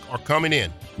stock or coming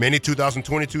in. Many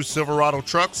 2022 Silverado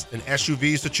trucks and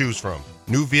SUVs to choose from.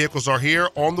 New vehicles are here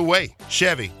on the way.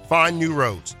 Chevy, find new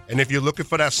roads. And if you're looking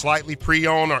for that slightly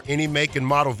pre-owned or any make and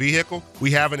model vehicle, we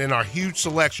have it in our huge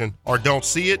selection, or don't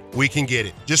see it, we can get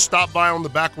it. Just stop by on the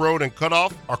back road and cut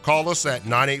off or call us at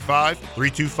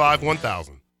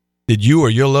 985-325-1000. Did you or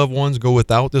your loved ones go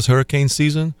without this hurricane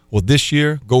season? Well, this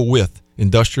year, go with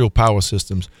Industrial Power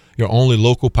Systems, your only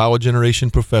local power generation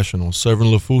professional, serving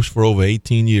Lafourche for over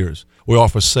 18 years. We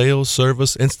offer sales,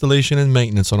 service, installation, and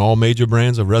maintenance on all major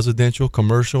brands of residential,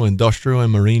 commercial, industrial,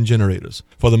 and marine generators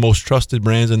for the most trusted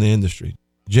brands in the industry.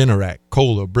 Generac,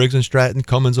 Kohler, Briggs & Stratton,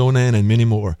 Cummins Onan, and many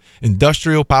more.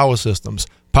 Industrial Power Systems.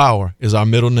 Power is our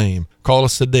middle name. Call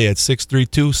us today at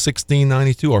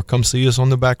 632-1692 or come see us on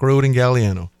the back road in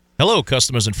Galliano. Hello,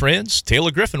 customers and friends.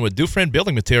 Taylor Griffin with Dufresne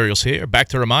Building Materials here, back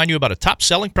to remind you about a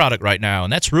top-selling product right now,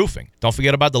 and that's roofing. Don't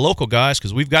forget about the local guys,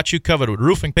 because we've got you covered with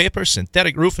roofing paper,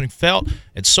 synthetic roofing felt,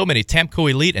 and so many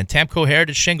Tamco Elite and Tamco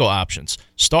Heritage shingle options.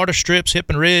 Starter strips, hip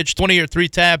and ridge, 20-year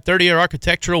 3-tab, 30-year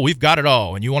architectural, we've got it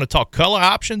all. And you want to talk color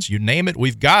options, you name it,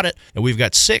 we've got it. And we've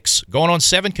got 6, going on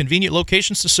 7 convenient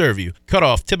locations to serve you.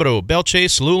 Cutoff, Thibodaux,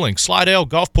 Belchase, Luling, Slidell,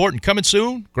 Gulfport, and coming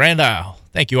soon, Grand Isle.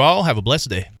 Thank you all. Have a blessed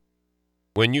day.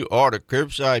 When you order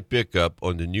curbside pickup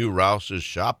on the new Rouse's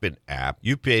shopping app,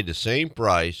 you pay the same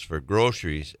price for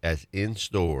groceries as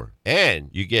in-store. And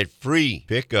you get free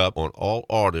pickup on all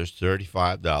orders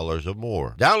 $35 or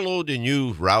more. Download the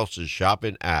new Rouse's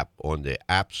shopping app on the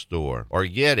App Store or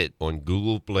get it on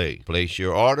Google Play. Place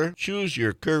your order, choose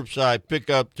your curbside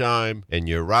pickup time, and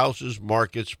your Rouse's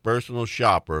Markets personal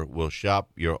shopper will shop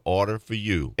your order for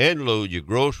you and load your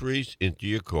groceries into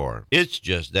your car. It's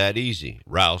just that easy.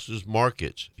 Rouse's Markets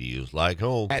feels like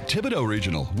home. At Thibodaux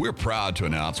Regional, we're proud to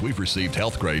announce we've received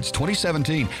Health Grade's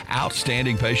 2017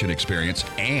 Outstanding Patient Experience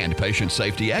and Patient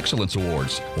Safety Excellence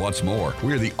Awards. What's more,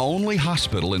 we're the only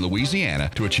hospital in Louisiana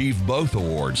to achieve both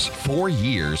awards 4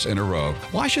 years in a row.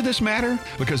 Why should this matter?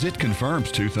 Because it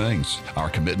confirms 2 things: our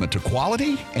commitment to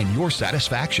quality and your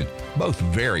satisfaction, both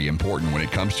very important when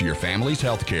it comes to your family's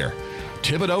health care.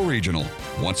 Thibodaux Regional,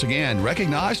 once again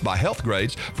recognized by Health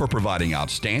Grades for providing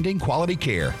outstanding quality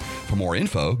care. For more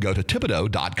info, go to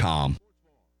Thibodaux.com.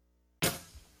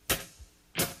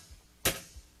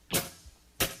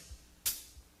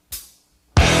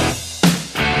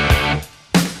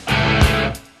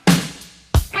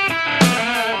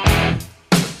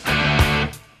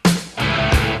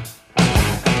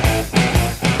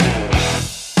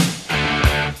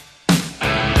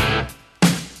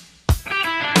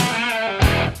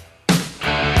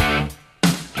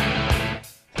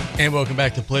 And welcome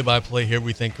back to Play-by-Play here.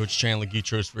 We thank Coach Chandler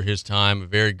Guidroz for his time. A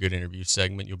very good interview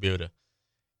segment. You'll be able to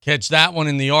catch that one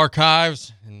in the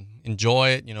archives and enjoy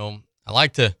it. You know,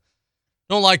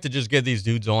 don't like to just get these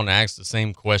dudes on and ask the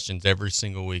same questions every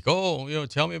single week. Oh,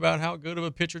 tell me about how good of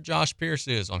a pitcher Josh Pierce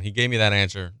is. He gave me that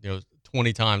answer,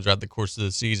 20 times throughout the course of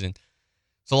the season.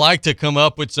 to like to come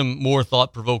up with some more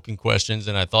thought-provoking questions,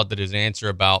 and I thought that his answer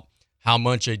about how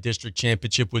much a district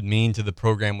championship would mean to the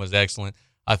program was excellent.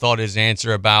 I thought his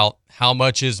answer about how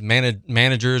much his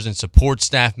managers and support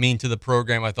staff mean to the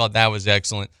program, I thought that was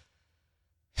excellent.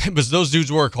 But those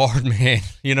dudes work hard, man.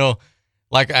 You know,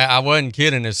 like I wasn't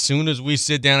kidding. As soon as we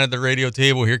sit down at the radio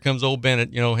table, here comes old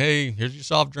Bennett. You know, hey, here's your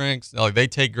soft drinks. Like, they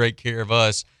take great care of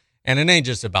us. And it ain't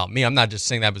just about me. I'm not just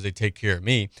saying that because they take care of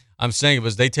me. I'm saying it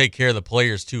was they take care of the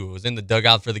players, too. It was in the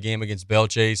dugout for the game against Belle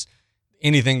Chase.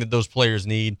 Anything that those players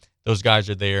need, those guys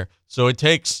are there. So it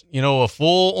takes, you know, a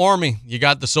full army. You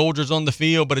got the soldiers on the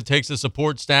field, but it takes the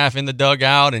support staff in the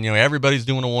dugout, and, you know, everybody's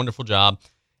doing a wonderful job,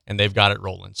 and they've got it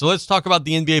rolling. So let's talk about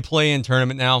the NBA play-in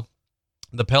tournament now.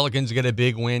 The Pelicans get a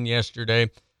big win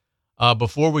yesterday.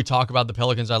 Before we talk about the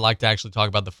Pelicans, I'd like to actually talk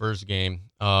about the first game,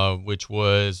 which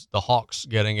was the Hawks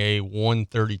getting a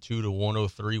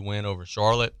 132-103 win over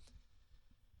Charlotte.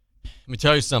 Let me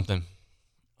tell you something.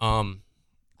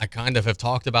 I kind of have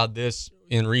talked about this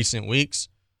in recent weeks.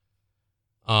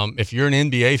 If you're an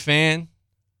NBA fan,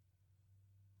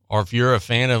 or if you're a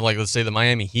fan of, like, let's say the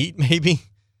Miami Heat, maybe,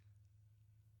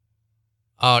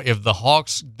 if the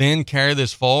Hawks then carry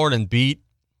this forward and beat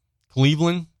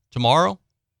Cleveland tomorrow,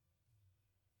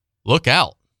 look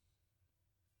out.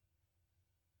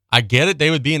 I get it.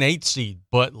 They would be an 8 seed,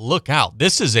 but look out.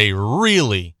 This is a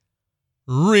really,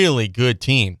 really good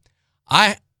team.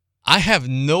 I have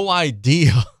no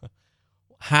idea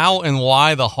how and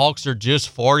why the Hawks are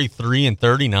just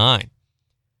 43-39.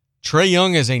 Trae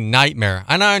Young is a nightmare.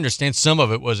 And I understand some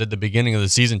of it was at the beginning of the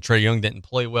season. Trae Young didn't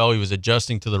play well. He was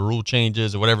adjusting to the rule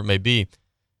changes or whatever it may be.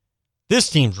 This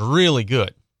team's really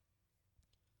good.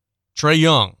 Trae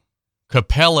Young,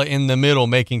 Capella in the middle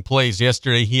making plays.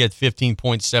 Yesterday, he had 15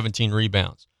 points, 17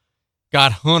 rebounds.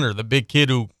 Got Hunter, the big kid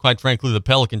who, quite frankly, the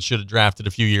Pelicans should have drafted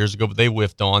a few years ago, but they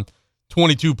whiffed on.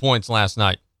 22 points last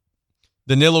night.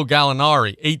 Danilo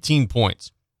Gallinari, 18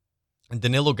 points. And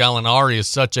Danilo Gallinari is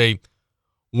such a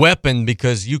weapon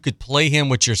because you could play him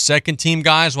with your second-team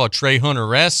guys while Trey Hunter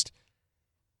rests,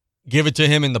 give it to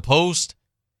him in the post,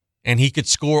 and he could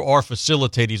score or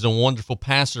facilitate. He's a wonderful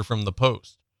passer from the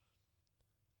post.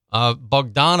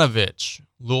 Bogdanovich,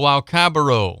 Luau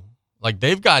Cabarro, like,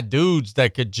 they've got dudes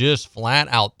that could just flat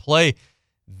out play.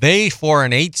 They, for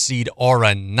an 8 seed, are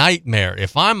a nightmare.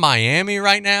 If I'm Miami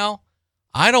right now,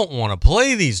 I don't want to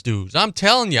play these dudes. I'm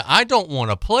telling you, I don't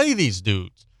want to play these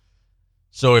dudes.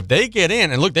 So if they get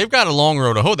in, and look, they've got a long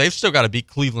road to hoe. They've still got to beat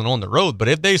Cleveland on the road. But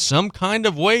if they some kind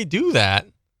of way do that,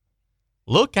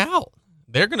 look out.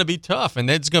 They're going to be tough. And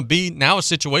it's going to be now a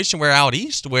situation where out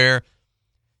east where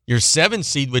your 7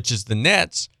 seed, which is the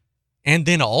Nets, and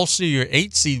then also your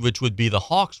 8 seed, which would be the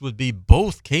Hawks, would be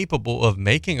both capable of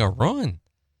making a run.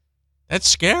 That's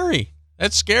scary.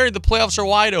 That's scary. The playoffs are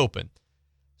wide open.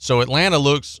 So Atlanta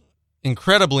looks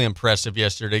incredibly impressive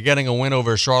yesterday, getting a win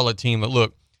over a Charlotte team that,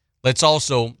 look, let's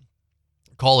also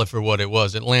call it for what it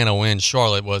was. Atlanta wins.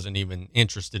 Charlotte wasn't even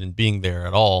interested in being there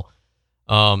at all.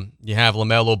 You have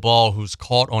LaMelo Ball, who's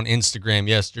caught on Instagram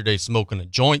yesterday smoking a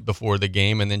joint before the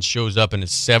game and then shows up and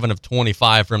is 7 of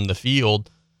 25 from the field.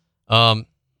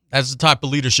 That's the type of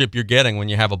leadership you're getting when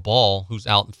you have a Ball who's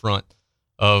out in front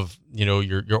of, you know,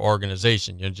 your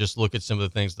organization. You know, just look at some of the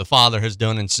things the father has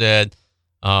done and said.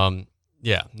 No.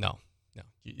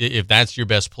 If that's your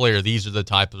best player, these are the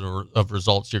type of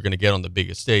results you're going to get on the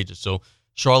biggest stages. So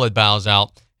Charlotte bows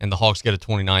out, and the Hawks get a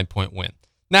 29-point win.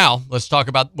 Now, let's talk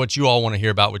about what you all want to hear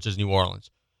about, which is New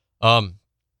Orleans.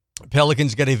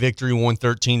 Pelicans get a victory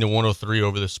 113-103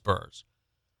 over the Spurs.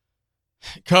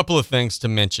 A couple of things to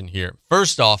mention here.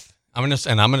 First off, I'm going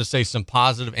to say some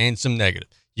positive and some negative.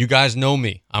 You guys know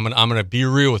me. I'm going to be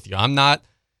real with you. I'm not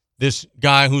this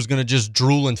guy who's going to just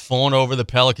drool and fawn over the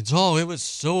Pelicans. Oh, it was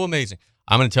so amazing.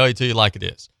 I'm going to tell you like it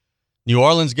is. New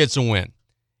Orleans gets a win.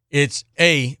 It's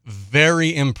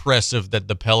very impressive that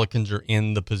the Pelicans are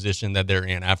in the position that they're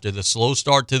in. After the slow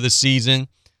start to the season,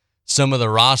 some of the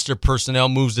roster personnel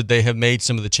moves that they have made,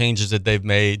 some of the changes that they've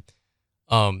made,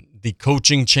 the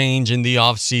coaching change in the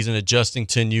offseason, adjusting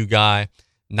to a new guy,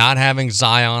 not having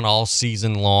Zion all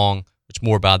season long, which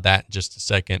more about that in just a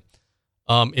second.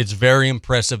 It's very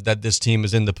impressive that this team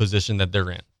is in the position that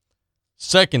they're in.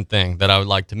 Second thing that I would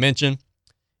like to mention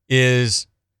is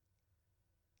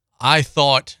I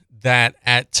thought that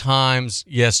at times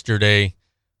yesterday,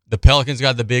 the Pelicans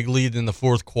got the big lead in the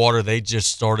fourth quarter. They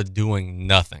just started doing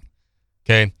nothing.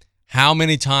 Okay? How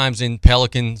many times in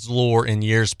Pelicans lore in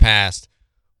years past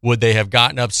would they have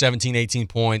gotten up 17, 18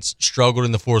 points, struggled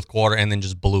in the fourth quarter, and then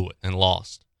just blew it and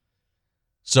lost?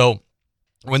 So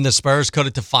when the Spurs cut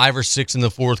it to 5 or 6 in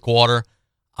the fourth quarter,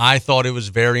 I thought it was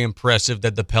very impressive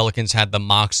that the Pelicans had the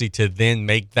moxie to then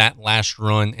make that last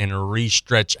run and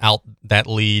re-stretch out that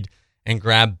lead and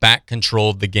grab back control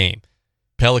of the game.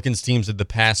 Pelicans teams of the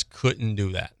past couldn't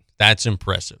do that. That's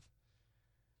impressive.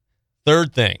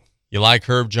 Third thing, you like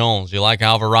Herb Jones, you like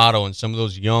Alvarado and some of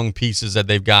those young pieces that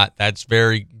they've got. That's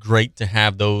very great to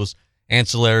have those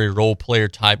ancillary role player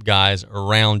type guys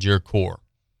around your core.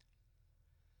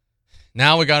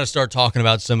 Now we got to start talking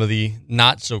about some of the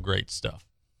not so great stuff.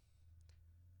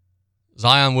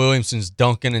 Zion Williamson's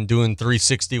dunking and doing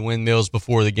 360 windmills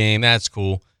before the game. That's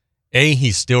cool. A,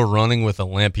 he's still running with a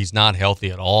limp. He's not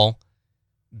healthy at all.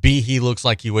 B, he looks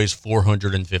like he weighs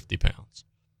 450 pounds.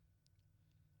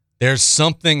 There's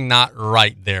something not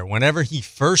right there. Whenever he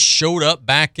first showed up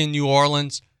back in New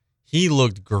Orleans, he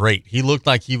looked great. He looked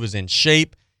like he was in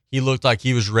shape. He looked like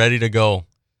he was ready to go.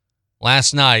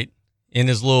 Last night, in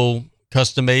his little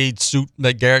custom-made suit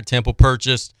that Garrett Temple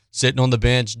purchased, sitting on the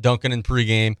bench, dunking in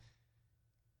pregame,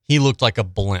 he looked like a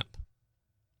blimp.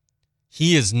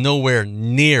 He is nowhere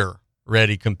near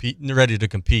ready to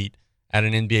compete at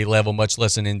an NBA level, much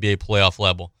less an NBA playoff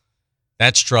level.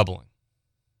 That's troubling.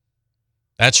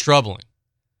 That's troubling.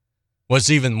 What's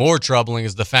even more troubling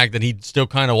is the fact that he still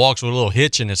kind of walks with a little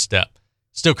hitch in his step,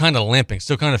 still kind of limping,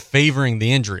 still kind of favoring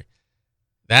the injury.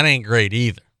 That ain't great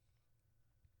either.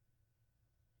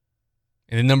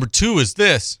 And then number two is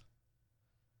this.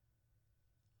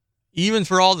 Even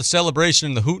for all the celebration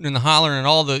and the hooting and the hollering and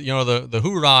all the, the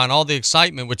hoorah and all the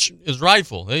excitement, which is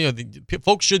rightful,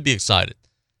 folks should be excited.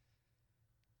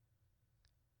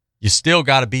 You still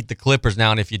got to beat the Clippers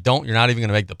now, and if you don't, you're not even going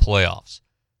to make the playoffs.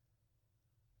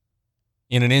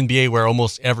 In an NBA where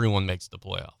almost everyone makes the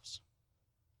playoffs.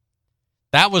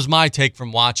 That was my take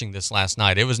from watching this last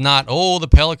night. It was not, the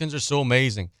Pelicans are so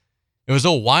amazing. It was,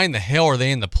 why in the hell are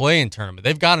they in the play-in tournament?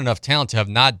 They've got enough talent to have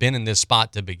not been in this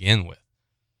spot to begin with.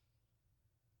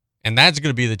 And that's going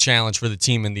to be the challenge for the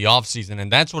team in the offseason.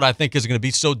 And that's what I think is going to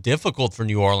be so difficult for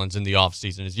New Orleans in the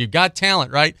offseason is you've got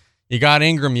talent, right? You got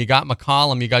Ingram, you got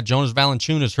McCollum, you got Jonas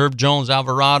Valanciunas, Herb Jones,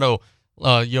 Alvarado,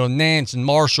 Nance and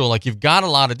Marshall. Like, you've got a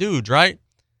lot of dudes, right?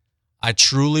 I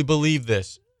truly believe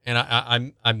this. And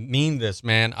I mean this,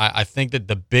 man. I think that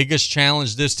the biggest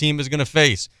challenge this team is going to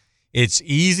face, it's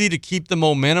easy to keep the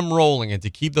momentum rolling and to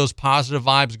keep those positive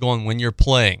vibes going when you're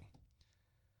playing.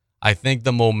 I think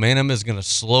the momentum is going to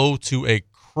slow to a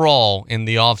crawl in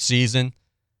the offseason,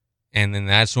 and then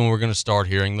that's when we're going to start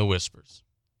hearing the whispers.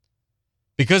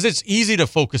 Because it's easy to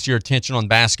focus your attention on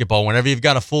basketball whenever you've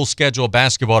got a full schedule of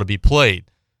basketball to be played.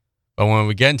 But when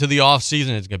we get into the offseason,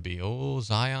 it's going to be,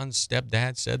 Zion's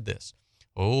stepdad said this.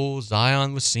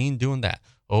 Zion was seen doing that.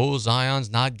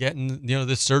 Zion's not getting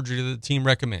this surgery that the team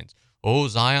recommends.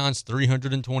 Zion's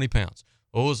 320 pounds.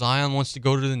 Zion wants to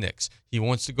go to the Knicks. He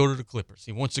wants to go to the Clippers.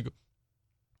 He wants to go.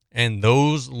 And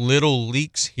those little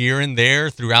leaks here and there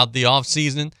throughout the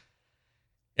offseason,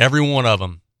 every one of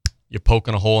them, you're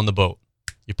poking a hole in the boat.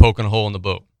 You're poking a hole in the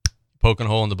boat. You're poking a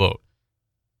hole in the boat.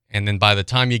 And then by the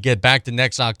time you get back to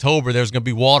next October, there's going to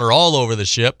be water all over the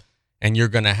ship, and you're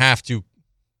going to have to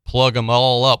plug them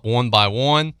all up one by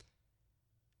one,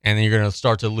 and then you're going to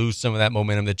start to lose some of that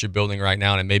momentum that you're building right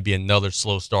now, and it may be another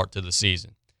slow start to the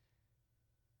season.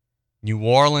 New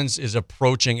Orleans is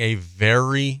approaching a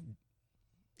very,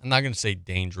 I'm not going to say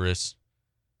dangerous,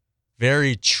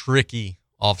 very tricky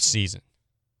offseason.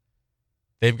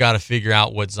 They've got to figure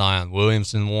out what Zion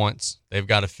Williamson wants. They've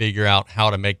got to figure out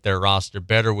how to make their roster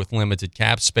better with limited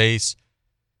cap space.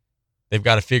 They've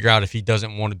got to figure out if he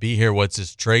doesn't want to be here, what's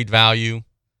his trade value?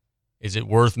 Is it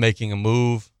worth making a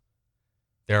move?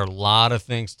 There are a lot of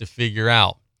things to figure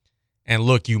out. And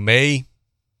look,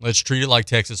 let's treat it like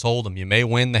Texas Hold'em. You may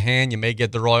win the hand, you may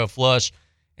get the royal flush,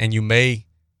 and you may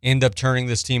end up turning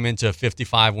this team into a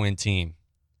 55-win team.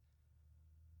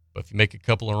 But if you make a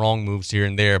couple of wrong moves here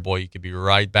and there, boy, you could be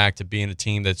right back to being a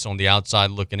team that's on the outside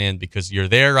looking in because you're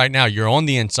there right now. You're on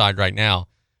the inside right now,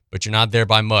 but you're not there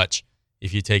by much.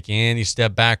 If you take any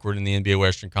step backward in the NBA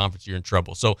Western Conference, you're in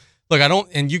trouble. So, look,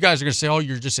 and you guys are going to say,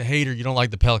 you're just a hater. You don't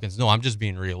like the Pelicans. No, I'm just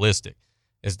being realistic.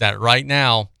 Is that right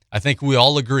now, I think we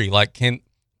all agree,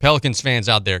 Pelicans fans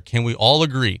out there, can we all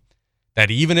agree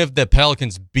that even if the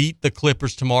Pelicans beat the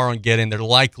Clippers tomorrow and get in, they're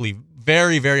likely,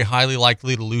 very, very highly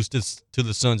likely to lose to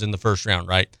the Suns in the first round,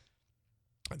 right?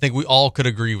 I think we all could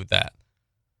agree with that.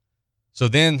 So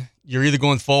then you're either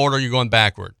going forward or you're going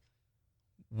backward.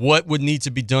 What would need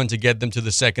to be done to get them to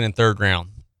the second and third round?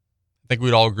 I think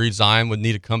we'd all agree Zion would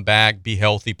need to come back, be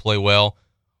healthy, play well,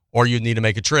 or you'd need to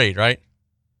make a trade, right?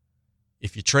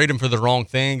 If you trade him for the wrong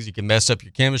things, you can mess up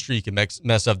your chemistry, you can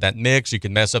mess up that mix, you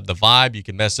can mess up the vibe, you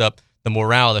can mess up the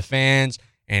morale of the fans,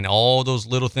 and all those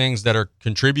little things that are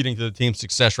contributing to the team's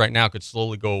success right now could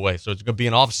slowly go away. So it's going to be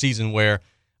an off season where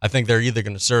I think they're either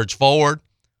going to surge forward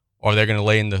or they're going to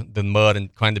lay in the mud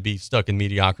and kind of be stuck in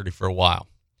mediocrity for a while.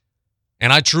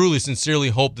 And I truly, sincerely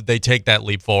hope that they take that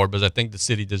leap forward because I think the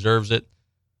city deserves it.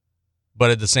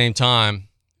 But at the same time,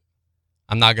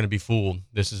 I'm not going to be fooled.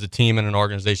 This is a team and an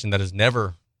organization that has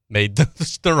never made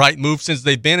the right move since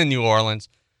they've been in New Orleans.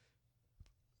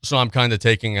 So I'm kind of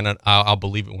taking, and I'll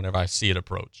believe it whenever I see it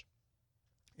approach.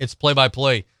 It's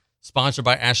play-by-play, sponsored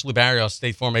by Ashley Barrios,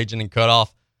 State Farm Agent and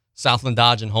Cutoff, Southland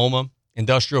Dodge and Homa,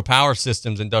 Industrial Power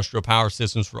Systems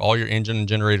for all your engine and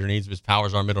generator needs, because power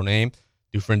is our middle name.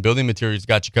 Dufresne Building Materials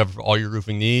got you covered for all your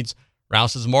roofing needs.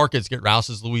 Rouse's Markets, get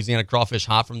Rouse's Louisiana crawfish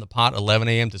hot from the pot, 11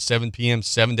 a.m. to 7 p.m.,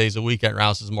 7 days a week at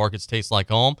Rouse's Markets. Tastes like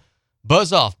home.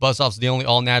 Buzz Off's the only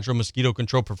all-natural mosquito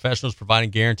control professionals providing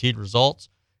guaranteed results.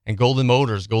 And Golden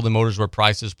Motors, where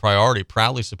price is priority,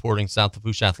 proudly supporting South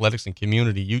Lafourche athletics and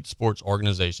community youth sports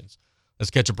organizations.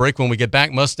 Let's catch a break. When we get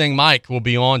back, Mustang Mike will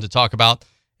be on to talk about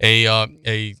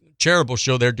a charitable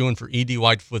show they're doing for ED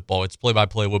White football. It's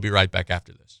play-by-play. We'll be right back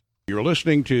after this. You're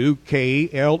listening to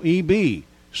KLEB,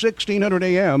 1600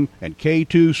 AM and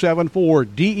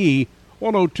K274DE,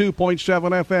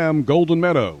 102.7 FM, Golden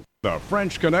Meadow. The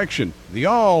French Connection, the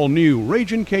all-new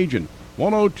Ragin' Cajun,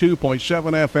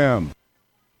 102.7 FM.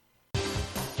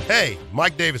 Hey,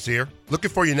 Mike Davis here. Looking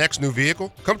for your next new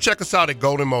vehicle? Come check us out at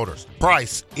Golden Motors.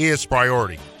 Price is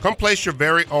priority. Come place your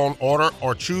very own order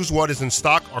or choose what is in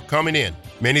stock or coming in.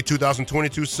 Many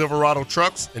 2022 Silverado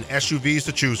trucks and SUVs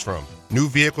to choose from. New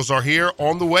vehicles are here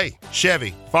on the way.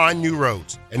 Chevy, find new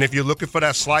roads. And if you're looking for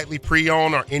that slightly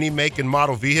pre-owned or any make and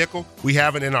model vehicle, we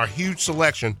have it in our huge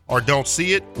selection, or don't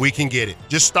see it, we can get it.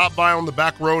 Just stop by on the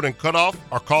back road and cut off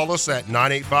or call us at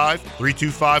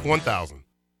 985-325-1000.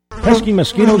 Pesky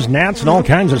mosquitoes, gnats, and all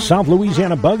kinds of South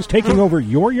Louisiana bugs taking over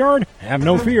your yard? Have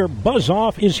no fear. Buzz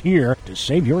Off is here to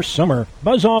save your summer.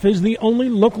 Buzz Off is the only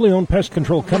locally owned pest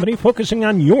control company focusing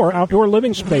on your outdoor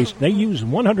living space. They use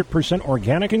 100%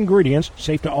 organic ingredients,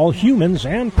 safe to all humans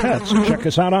and pets. Check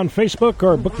us out on Facebook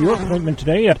or book your appointment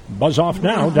today at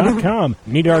buzzoffnow.com.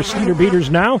 Need our cedar beaters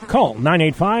now? Call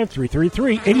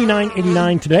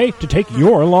 985-333-8989 today to take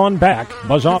your lawn back.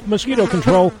 Buzz Off Mosquito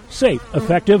Control. Safe,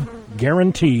 effective,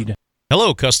 guaranteed.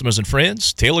 Hello, customers and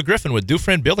friends. Taylor Griffin with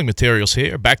Dufresne Building Materials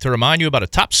here, back to remind you about a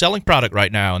top-selling product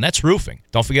right now, and that's roofing.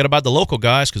 Don't forget about the local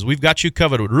guys, because we've got you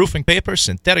covered with roofing paper,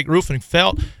 synthetic roofing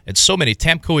felt, and so many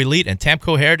Tamco Elite and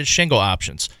Tamco Heritage shingle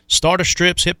options. Starter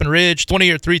strips, hip and ridge,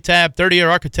 20-year 3-tab, 30-year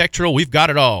architectural, we've got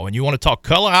it all. And you want to talk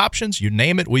color options, you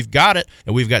name it, we've got it.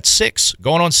 And we've got 6,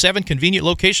 going on 7 convenient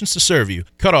locations to serve you.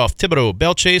 Cutoff, Thibodaux,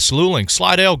 Belchase, Luling,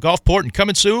 Slidell, Gulfport, and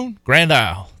coming soon, Grand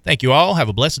Isle. Thank you all. Have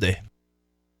a blessed day.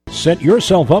 Set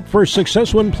yourself up for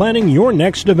success when planning your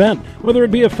next event. Whether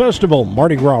it be a festival,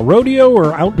 Mardi Gras rodeo,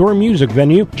 or outdoor music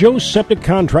venue, Joe's Septic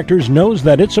Contractors knows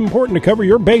that it's important to cover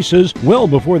your bases well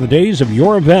before the days of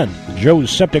your event. Joe's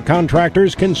Septic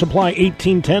Contractors can supply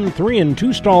 1810 3- and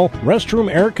 2-stall restroom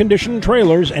air-conditioned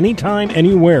trailers anytime,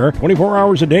 anywhere, 24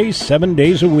 hours a day, 7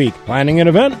 days a week. Planning an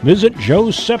event? Visit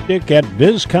Joe's Septic at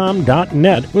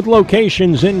viscom.net with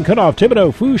locations in Cutoff,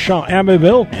 Thibodaux, Fourchon,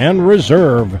 Abbeville, and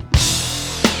Reserve.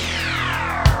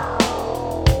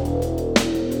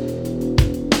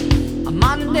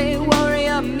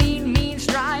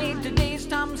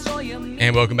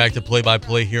 And welcome back to Play by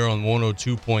Play here on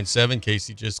 102.7.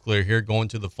 Casey just clear here. Going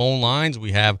to the phone lines,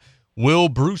 we have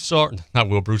Mustang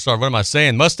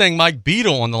Mike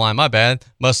Beadle on the line. My bad.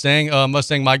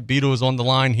 Mustang Mike Beadle is on the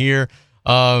line here,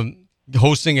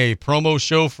 hosting a promo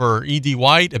show for ED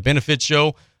White, a benefit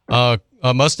show.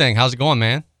 Mustang, how's it going,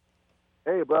 man?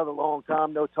 Hey, brother, long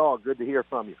time no talk. Good to hear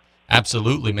from you.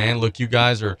 Absolutely, man. Look, you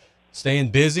guys are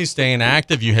staying busy, staying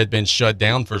active. You had been shut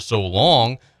down for so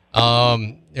long.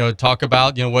 Talk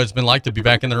about, what it's been like to be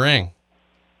back in the ring.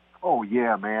 Oh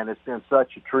yeah, man. It's been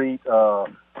such a treat,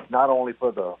 not only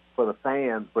for the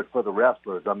fans, but for the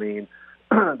wrestlers. I mean,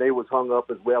 they was hung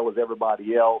up as well as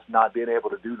everybody else, not being able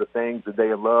to do the things that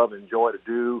they love and enjoy to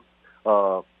do.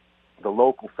 The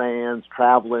local fans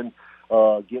traveling,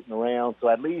 getting around. So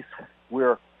at least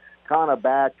we're kind of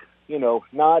back,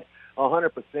 not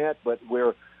 100%, but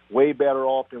we're way better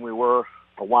off than we were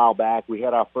a while back. We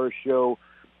had our first show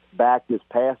back this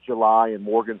past July in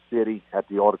Morgan City at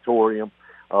the auditorium,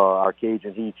 our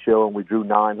Cajun Heat show, and we drew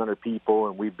 900 people,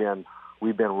 and we've been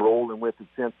rolling with it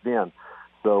since then.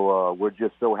 So we're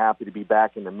just so happy to be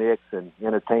back in the mix and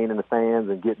entertaining the fans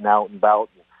and getting out and about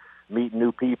and meeting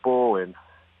new people and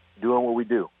doing what we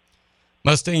do.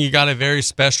 Mustang, you got a very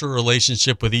special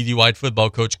relationship with ED White football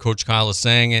coach, Coach Kyle is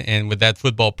saying, and with that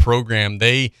football program,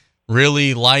 they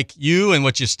really like you and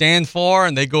what you stand for,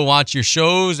 and they go watch your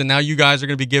shows, and now you guys are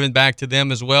going to be giving back to them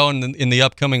as well in the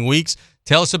upcoming weeks.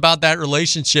 Tell us about that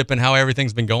relationship and how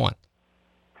everything's been going.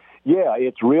 Yeah,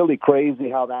 it's really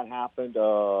crazy how that happened.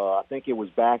 I think it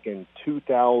was back in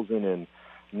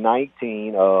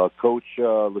 2019. Coach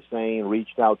Lesane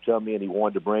reached out to me, and he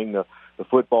wanted to bring the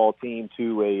football team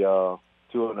to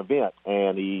an event.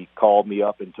 And he called me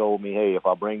up and told me, hey, if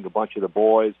I bring a bunch of the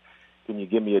boys, can you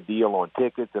give me a deal on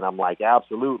tickets? And I'm like,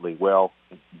 absolutely. Well,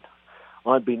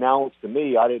 unbeknownst to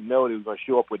me, I didn't know he was going to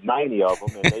show up with 90 of them,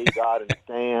 and they got in the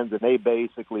stands, and they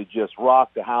basically just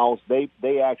rocked the house. They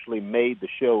actually made the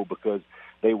show because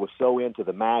they were so into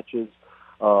the matches.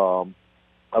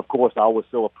 Of course, I was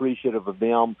so appreciative of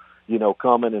them,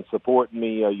 coming and supporting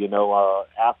me.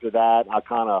 After that,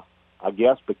 I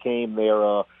guess, became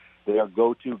their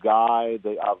go-to guy.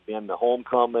 I've been to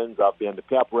homecomings, I've been to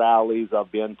pep rallies,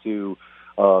 I've been to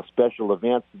special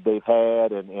events that they've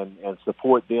had, and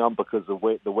support them because of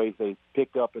the way they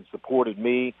picked up and supported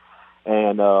me.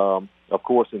 And of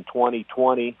course, in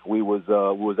 2020, we was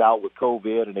out with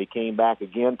COVID, and they came back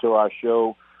again to our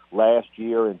show last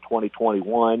year in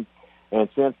 2021. And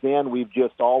since then, we've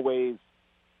just always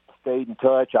stayed in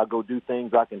touch. I go do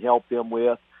things I can help them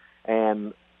with,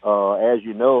 and as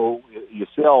you know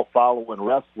yourself, following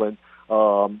wrestling,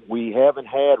 we haven't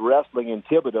had wrestling in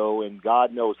Thibodaux in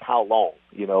God knows how long.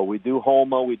 We do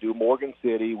Houma, we do Morgan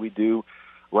City, we do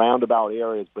roundabout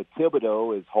areas, but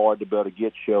Thibodaux is hard to be able to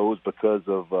get shows because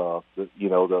of the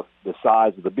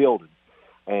size of the building.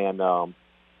 And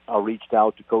I reached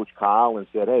out to Coach Kyle and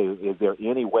said, hey, is there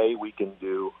any way we can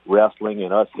do wrestling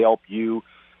and us help you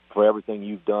for everything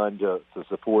you've done to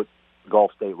support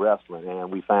Gulf State Wrestling?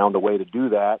 And we found a way to do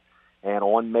that. And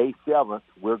on May 7th,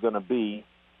 we're going to be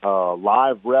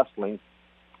live wrestling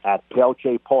at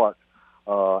Pelche Park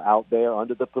out there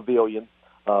under the pavilion.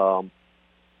 Show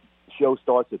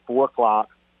starts at 4 o'clock,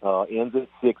 ends at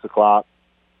 6 o'clock.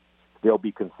 There'll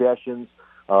be concessions,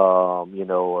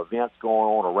 events going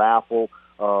on, a raffle.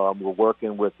 We're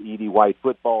working with the Edie White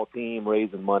football team,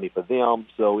 raising money for them.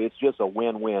 So it's just a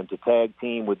win-win to tag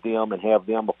team with them and have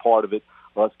them a part of it,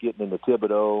 us getting into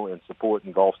Thibodaux and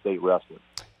supporting Gulf State Wrestling.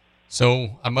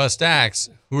 So I must ask,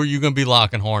 who are you going to be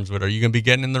locking horns with? Are you going to be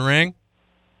getting in the ring?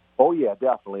 Oh, yeah,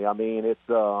 definitely. I mean, it's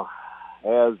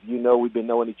as you know, we've been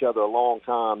knowing each other a long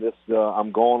time.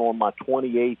 I'm going on my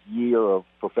 28th year of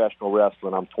professional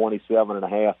wrestling. I'm 27 and a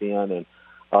half in, and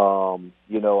I'm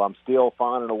still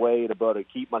finding a way to be able to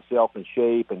keep myself in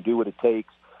shape and do what it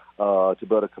takes to be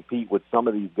able to compete with some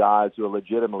of these guys who are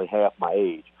legitimately half my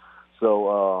age.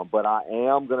 So, but I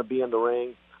am going to be in the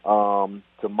ring.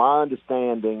 To my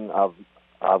understanding, I've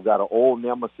got an old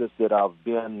nemesis that I've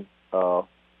been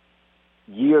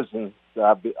years and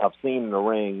I've seen in the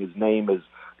ring. His name is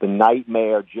the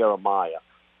Nightmare Jeremiah.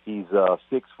 He's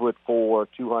 6'4",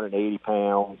 280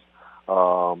 pounds,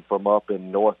 from up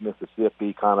in North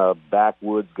Mississippi, kind of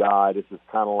backwoods guy. This is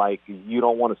kind of like, you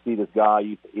don't want to see this guy.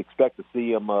 You expect to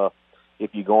see him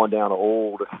if you're going down an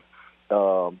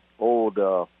old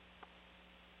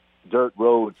dirt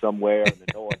road somewhere in the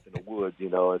north in the woods.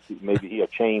 Maybe he a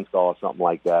chainsaw or something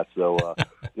like that. So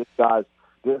this guy's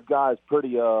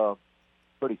pretty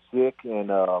sick,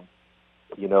 and I'm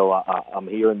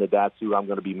hearing that's who I'm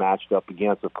going to be matched up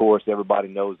against. Of course, everybody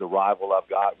knows the rival I've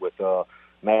got with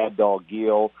Mad Dog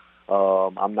Gill.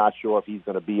 I'm not sure if he's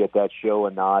going to be at that show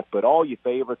or not, but all your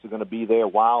favorites are going to be there.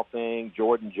 Wild Thing,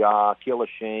 Jordan Ja, Killer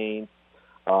Shane,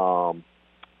 some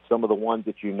of the ones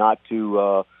that you're not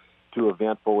too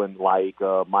eventful in, like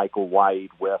Michael White,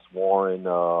 Wes Warren,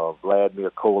 Vladimir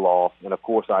Koloff, and of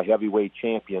course our heavyweight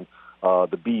champion,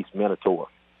 the Beast Minotaur.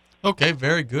 Okay,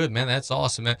 very good, man. That's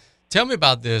awesome, man. Tell me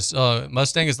about this.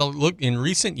 Mustang, look, in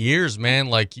recent years, man,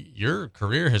 like your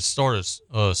career has sort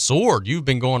of soared. You've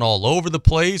been going all over the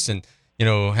place and,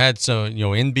 had some,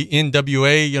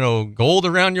 NWA, gold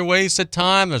around your waist at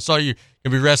times. I saw you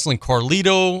be wrestling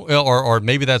Carlito, or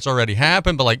maybe that's already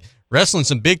happened, but like wrestling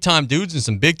some big time dudes in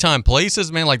some big time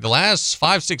places, man. Like the last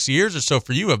 5-6 years or so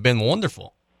for you have been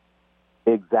wonderful.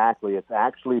 Exactly. It's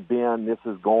actually been, this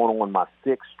is going on my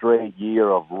 6th straight year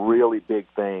of really big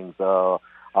things. I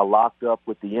locked up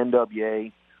with the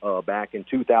NWA back in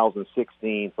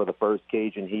 2016 for the first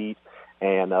Cajun Heat.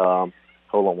 And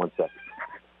hold on one second.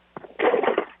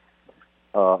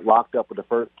 Locked up with the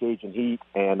first Cajun Heat,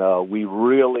 and we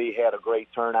really had a great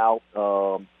turnout.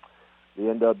 The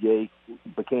NWA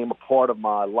became a part of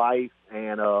my life,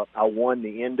 and I won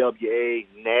the NWA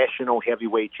National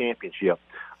Heavyweight Championship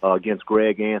against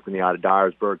Greg Anthony out of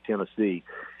Dyersburg, Tennessee.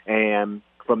 And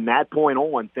from that point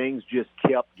on, things just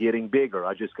kept getting bigger.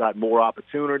 I just got more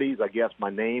opportunities. I guess my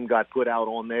name got put out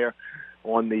on there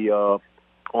on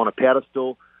a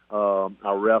pedestal.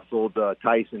 I wrestled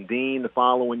Tyson Dean the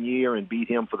following year and beat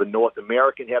him for the North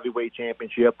American Heavyweight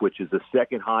Championship, which is the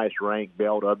second highest ranked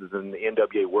belt other than the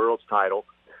NWA World's title.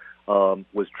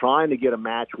 Was trying to get a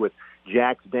match with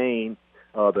Jax Dane,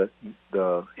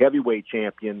 the heavyweight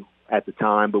champion at the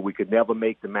time, but we could never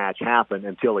make the match happen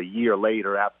until a year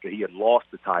later after he had lost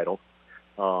the title.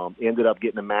 Ended up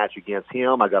getting a match against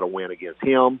him. I got a win against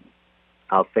him.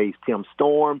 I faced Tim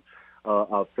Storm.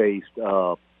 I faced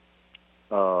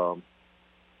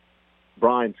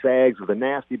Brian Saggs of the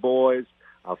Nasty Boys.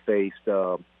 I faced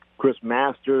Chris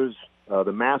Masters,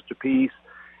 the Masterpiece.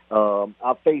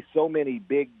 I've faced so many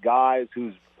big guys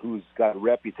who's got a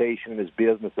reputation in this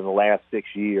business in the last 6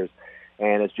 years.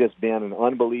 And it's just been an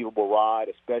unbelievable ride,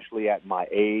 especially at my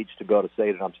age, to be able to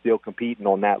say that I'm still competing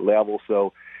on that level.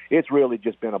 So it's really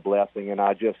just been a blessing. And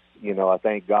I just, I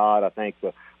thank God. I thank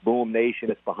the Boom Nation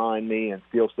that's behind me and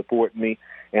still supporting me.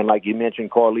 And like you mentioned,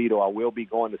 Carlito, I will be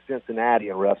going to Cincinnati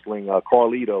and wrestling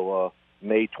Carlito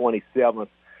May 27th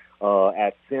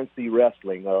at Cincy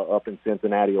Wrestling up in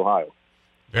Cincinnati, Ohio.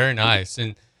 Very nice.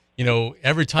 And,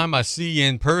 every time I see you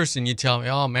in person, you tell me,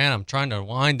 oh, man, I'm trying to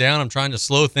wind down. I'm trying to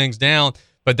slow things down.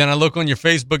 But then I look on your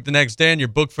Facebook the next day and you're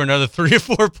booked for another 3 or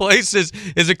 4 places.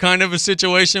 Is it kind of a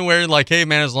situation where, like, hey,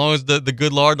 man, as long as the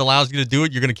good Lord allows you to do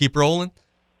it, you're going to keep rolling?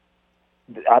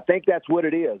 I think that's what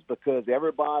it is, because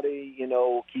everybody,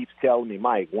 keeps telling me,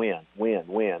 Mike, win.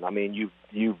 I mean,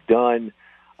 you've done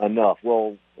enough.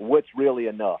 Well, what's really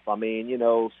enough? I mean,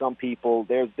 some people,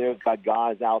 there's got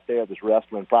guys out there that's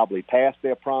wrestling probably past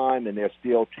their prime and they're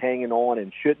still hanging on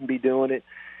and shouldn't be doing it.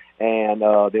 And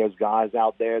there's guys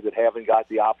out there that haven't got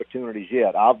the opportunities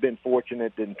yet. I've been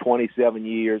fortunate in 27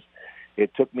 years.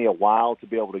 It took me a while to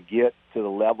be able to get to the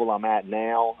level I'm at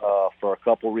now for a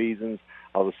couple reasons.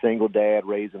 I was a single dad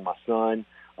raising my son.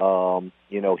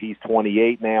 He's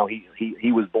 28 now.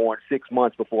 He was born 6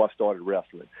 months before I started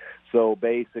wrestling. So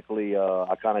basically,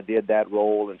 I kind of did that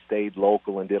role and stayed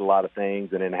local and did a lot of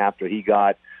things. And then after he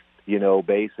got,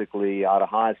 basically out of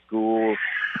high school,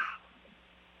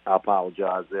 I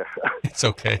apologize there. It's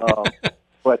okay.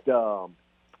 So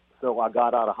I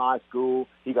got out of high school.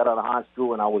 He got out of high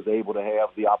school, and I was able to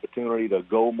have the opportunity to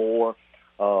go more.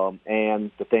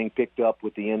 And the thing picked up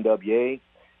with the NWA,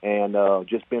 and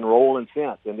just been rolling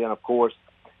since. And then, of course,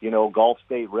 Gulf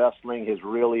State Wrestling has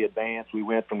really advanced. We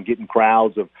went from getting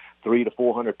crowds of 300 to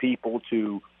 400 people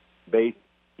to basically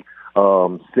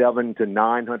 700 to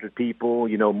 900 people,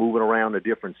 moving around to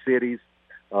different cities.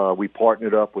 We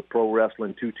partnered up with Pro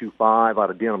Wrestling 225 out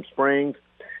of Denham Springs,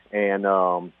 and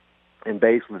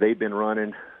basically they've been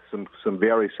running some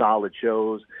very solid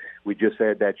shows. We just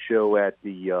had that show at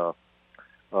the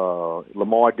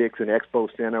Lamar Dixon Expo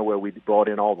Center where we brought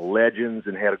in all the legends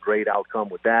and had a great outcome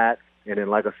with that. And then,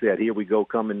 like I said, here we go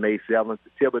coming May 7th to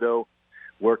Thibodaux,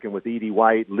 working with Edie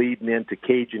White, leading into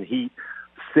Cajun Heat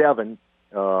 7,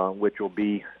 which will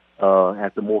be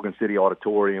at the Morgan City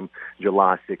Auditorium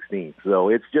July 16th. So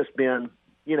it's just been,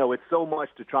 it's so much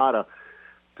to try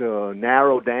to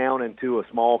narrow down into a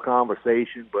small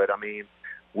conversation. But, I mean,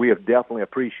 we have definitely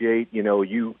appreciate,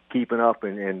 you keeping up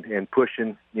and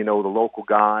pushing, the local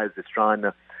guys that's trying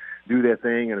to do their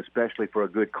thing, and especially for a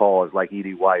good cause like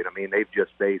Edie White. I mean, they've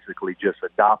just basically just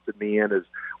adopted me in as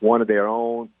one of their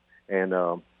own. And,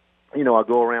 I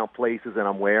go around places and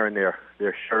I'm wearing their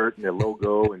shirt and their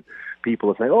logo, and people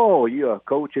are saying, oh, you're a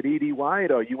coach at Edie White,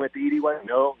 or you went to Edie White?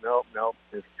 No.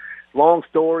 It's a long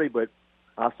story, but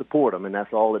I support them, and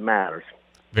that's all that matters.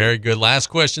 Very good. Last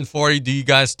question for you. Do you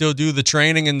guys still do the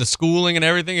training and the schooling and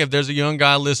everything? If there's a young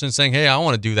guy listening saying, hey, I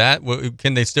want to do that,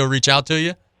 can they still reach out to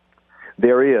you?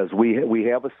 There is. We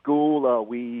have a school.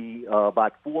 We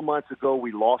about 4 months ago,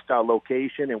 we lost our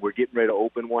location, and we're getting ready to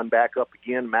open one back up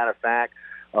again. Matter of fact,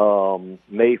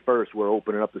 May 1st, we're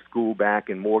opening up the school back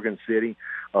in Morgan City.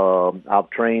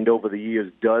 I've trained over the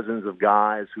years dozens of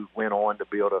guys who went on to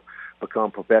be able to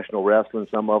become professional wrestling,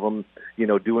 some of them,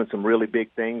 doing some really big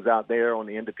things out there on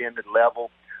the independent level.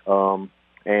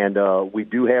 And we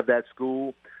do have that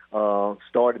school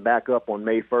started back up on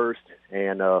May 1st,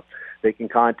 and they can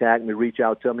contact me, reach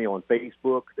out to me on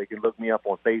Facebook. They can look me up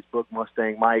on Facebook,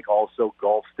 Mustang Mike, also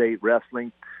Gulf State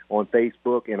Wrestling on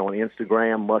Facebook, and on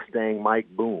Instagram, Mustang Mike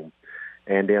Boom.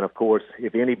 And then, of course,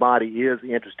 if anybody is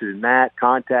interested in that,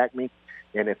 contact me.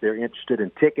 And if they're interested in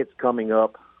tickets coming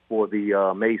up for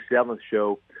the May 7th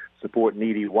show, supporting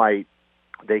Edie White,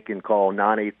 they can call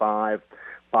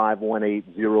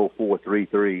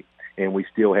 985-518-0433. and we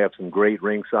still have some great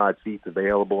ringside seats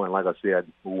available. And like I said,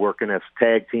 we're working as a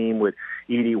tag team with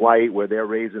Edie White, where they're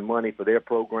raising money for their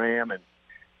program, and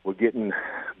we're getting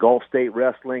Gulf State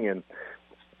Wrestling and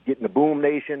getting the Boom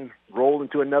Nation rolled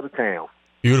into another town.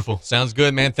 Beautiful. Sounds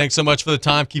good, man. Thanks so much for the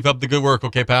time. Keep up the good work,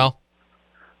 okay, pal?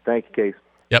 Thank you, Case.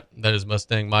 Yep, that is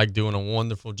Mustang Mike doing a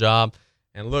wonderful job.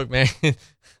 And look, man,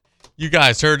 you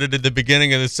guys heard it at the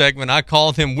beginning of the segment. I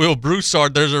called him Will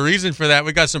Broussard. There's a reason for that.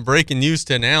 We got some breaking news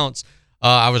to announce.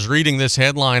 I was reading this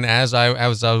headline as I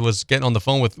was getting on the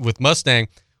phone with Mustang.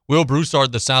 Will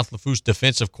Broussard, the South Lafourche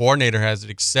defensive coordinator, has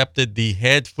accepted the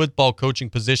head football coaching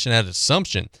position at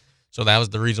Assumption. So that was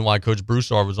the reason why Coach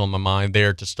Broussard was on my mind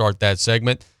there to start that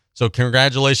segment. So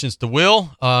congratulations to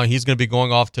Will. He's going to be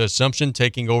going off to Assumption,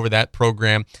 taking over that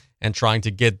program and trying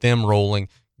to get them rolling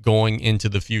going into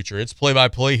the future. It's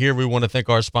play-by-play here. We want to thank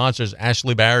our sponsors,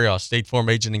 Ashley Barrios, State Farm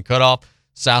Agent and Cutoff,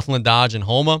 Southland Dodge and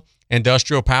Homa,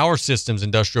 Industrial Power Systems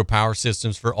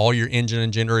for all your engine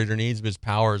and generator needs, because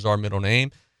power is our middle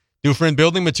name. Dufresne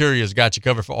Building Materials got you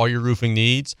covered for all your roofing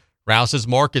needs. Rouse's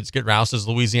Markets. Get Rouse's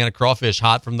Louisiana crawfish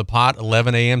hot from the pot,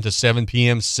 11 a.m. to 7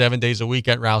 p.m., 7 days a week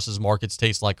at Rouse's Markets.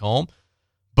 Tastes like home.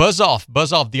 Buzz Off,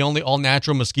 the only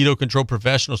all-natural mosquito control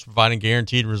professionals providing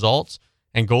guaranteed results.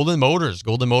 And Golden Motors,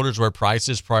 where price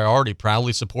is priority,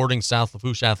 proudly supporting South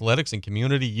Lafourche athletics and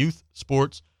community youth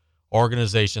sports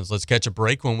organizations. Let's catch a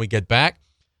break. When we get back,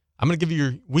 I'm going to give you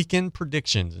your weekend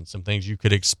predictions and some things you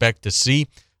could expect to see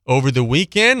over the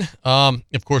weekend.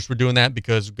 Of course, we're doing that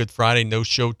because Good Friday, no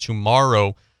show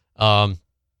tomorrow.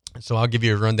 So I'll give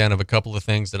you a rundown of a couple of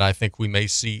things that I think we may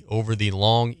see over the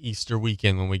long Easter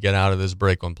weekend when we get out of this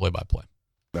break on Play-by-Play.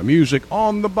 The music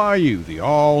on the Bayou, the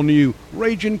all-new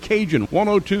Ragin' Cajun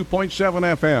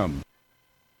 102.7 FM.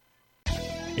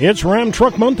 It's Ram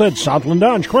Truck Month at Southland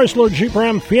Dodge, Chrysler, Jeep,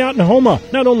 Ram, Fiat, and Homa.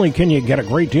 Not only can you get a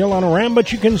great deal on a Ram,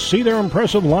 but you can see their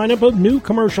impressive lineup of new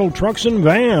commercial trucks and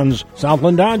vans.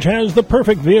 Southland Dodge has the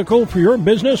perfect vehicle for your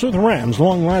business with Ram's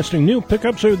long-lasting new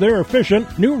pickups or their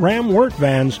efficient new Ram work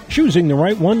vans. Choosing the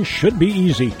right one should be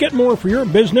easy. Get more for your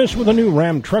business with a new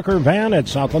Ram trucker van at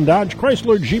Southland Dodge,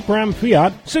 Chrysler, Jeep, Ram,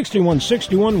 Fiat,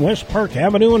 6161 West Park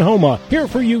Avenue in Homa. Here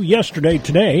for you yesterday,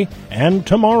 today, and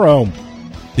tomorrow.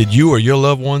 Did you or your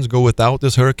loved ones go without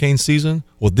this hurricane season?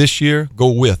 Well, this year, go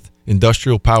with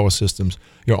Industrial Power Systems,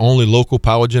 your only local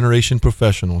power generation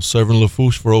professional, serving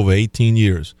Lafourche for over 18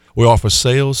 years. We offer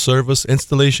sales, service,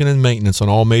 installation, and maintenance on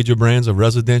all major brands of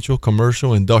residential,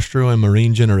 commercial, industrial, and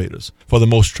marine generators for the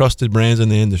most trusted brands in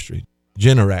the industry.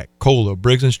 Generac, Kohler,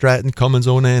 Briggs & Stratton, Cummins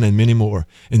Onan, and many more.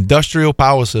 Industrial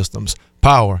Power Systems.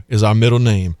 Power is our middle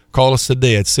name. Call us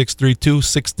today at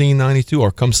 632-1692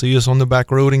 or come see us on the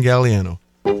back road in Galliano.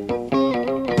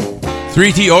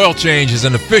 3T Oil Change is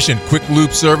an efficient, quick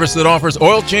lube service that offers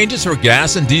oil changes for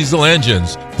gas and diesel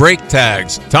engines, brake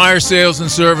tags, tire sales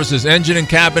and services, engine and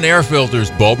cabin air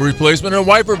filters, bulb replacement, and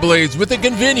wiper blades with the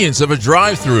convenience of a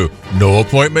drive-through. No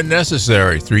appointment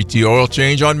necessary. 3T Oil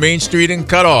Change on Main Street in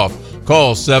Cutoff.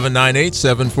 Call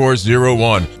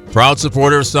 798-7401. Proud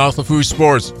supporter of South Lafourche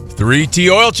sports. 3T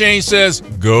Oil Change says,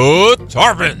 go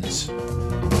Tarpons!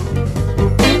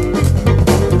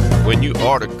 When you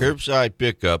order curbside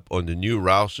pickup on the new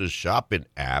Rouse's shopping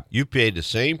app, you pay the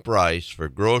same price for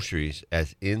groceries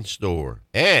as in-store.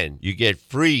 And you get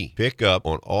free pickup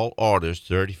on all orders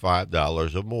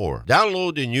 $35 or more.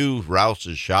 Download the new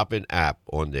Rouse's shopping app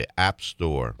on the App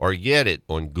Store or get it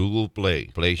on Google Play.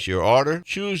 Place your order,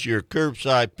 choose your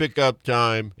curbside pickup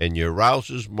time, and your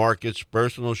Rouse's Markets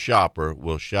personal shopper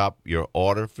will shop your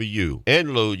order for you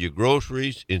and load your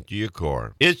groceries into your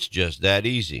car. It's just that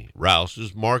easy.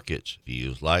 Rouse's Markets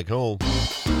feels like home.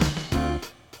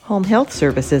 Home health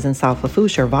services in South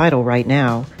Lafourche are vital right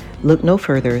now. Look no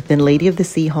further than Lady of the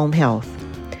Sea Home Health.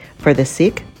 For the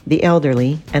sick, the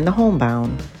elderly, and the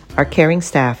homebound, our caring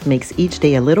staff makes each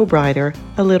day a little brighter,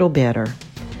 a little better.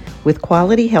 With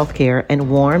quality health care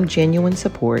and warm, genuine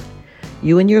support,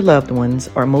 you and your loved ones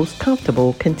are most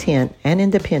comfortable, content, and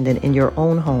independent in your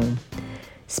own home.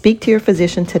 Speak to your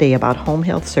physician today about home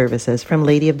health services from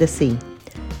Lady of the Sea.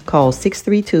 Call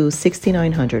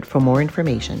 632-6900 for more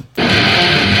information.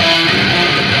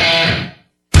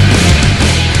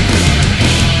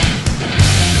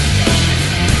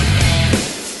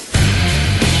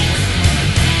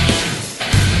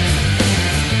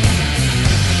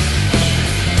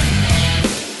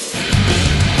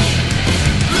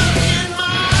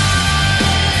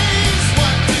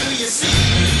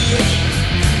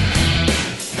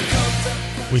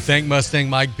 We thank Mustang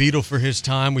Mike Beadle for his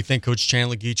time. We thank Coach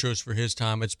Chandler Guidroz for his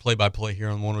time. It's play-by-play here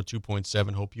on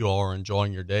 102.7. Hope you all are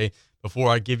enjoying your day. Before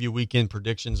I give you weekend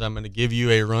predictions, I'm going to give you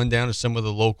a rundown of some of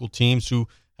the local teams who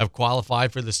have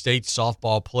qualified for the state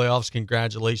softball playoffs.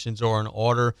 Congratulations are in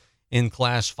order in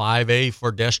Class 5A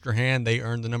for Destrehan. They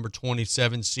earned the number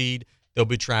 27 seed. They'll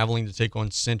be traveling to take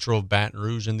on Central of Baton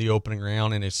Rouge in the opening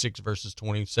round in a 6 versus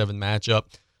 27 matchup.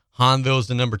 Hanville is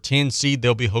the number 10 seed.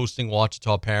 They'll be hosting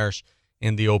Ouachita Parish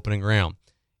in the opening round.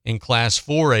 In Class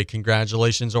 4A,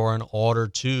 congratulations are in order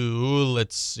to,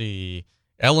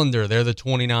 Ellender. They're the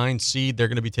 29 seed. They're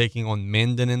going to be taking on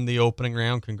Menden in the opening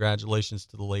round. Congratulations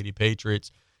to the Lady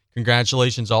Patriots.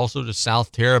 Congratulations also to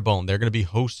South Terrebonne. They're going to be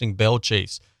hosting Belle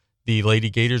Chase. The Lady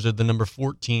Gators are the number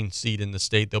 14 seed in the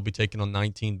state. They'll be taking on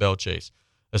 19 Belle Chase.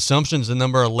 Assumption's the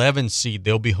number 11 seed.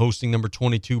 They'll be hosting number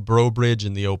 22 Brobridge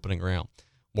in the opening round.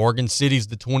 Morgan City's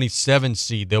the 27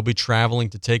 seed. They'll be traveling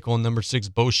to take on number 6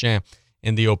 Beauchamp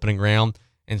in the opening round.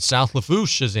 And South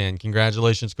Lafourche is in.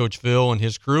 Congratulations, Coach Phil and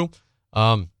his crew.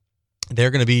 They're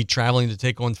going to be traveling to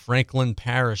take on Franklin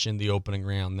Parish in the opening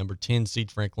round. Number 10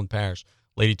 seed Franklin Parish.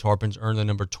 Lady Tarpons earned the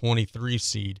number 23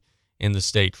 seed in the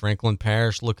state. Franklin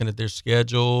Parish, looking at their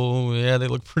schedule, yeah, they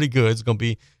look pretty good. It's going to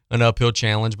be an uphill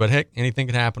challenge, but heck, anything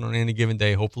could happen on any given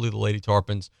day. Hopefully the Lady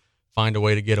Tarpons find a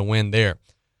way to get a win there.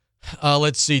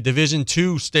 Division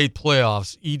II state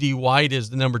playoffs. E.D. White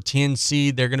is the number 10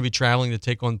 seed. They're going to be traveling to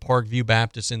take on Parkview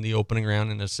Baptist in the opening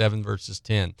round in a 7 versus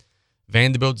 10.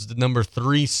 Vanderbilt's the number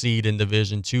 3 seed in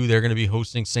Division II. They're going to be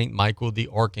hosting St. Michael the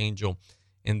Archangel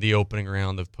in the opening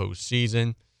round of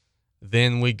postseason.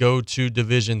 Then we go to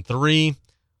Division III.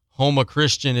 Homa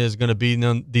Christian is going to be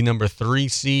the number 3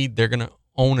 seed. They're going to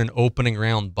own an opening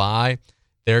round bye.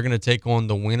 They're going to take on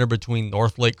the winner between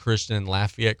North Lake Christian and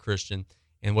Lafayette Christian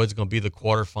in what's going to be the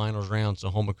quarterfinals round. So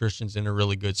Homa Christian's in a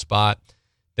really good spot.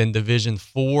 Then Division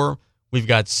IV, we've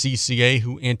got CCA,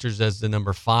 who enters as the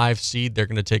number 5 seed. They're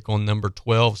going to take on number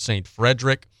 12 St.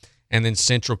 Frederick. And then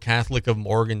Central Catholic of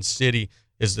Morgan City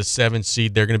is the 7th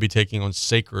seed. They're going to be taking on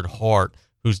Sacred Heart,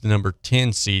 who's the number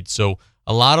 10 seed. So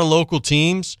a lot of local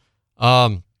teams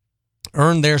earned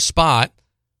their spot,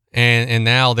 and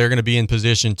now they're going to be in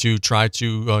position to try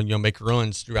to make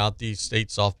runs throughout the state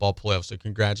softball playoffs. So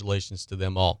congratulations to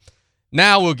them all.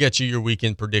 Now we'll get you your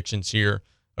weekend predictions here,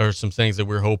 or some things that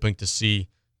we're hoping to see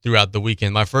throughout the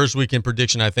weekend. My first weekend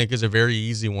prediction, I think, is a very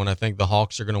easy one. I think the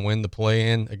Hawks are going to win the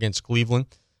play-in against Cleveland.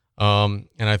 And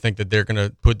I think that they're going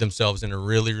to put themselves in a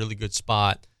really, really good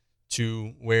spot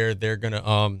to where they're going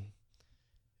to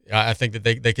I think that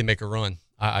they can make a run.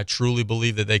 I truly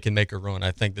believe that they can make a run.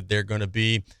 I think that they're going to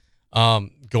be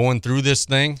going through this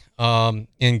thing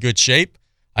in good shape.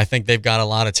 I think they've got a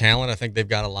lot of talent. I think they've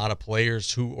got a lot of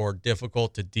players who are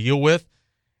difficult to deal with.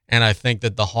 And I think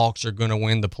that the Hawks are going to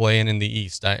win the play-in in the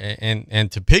East.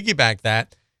 And to piggyback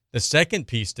that, the second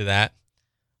piece to that,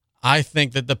 I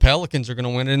think that the Pelicans are going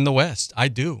to win it in the West. I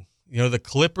do. The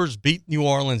Clippers beat New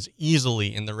Orleans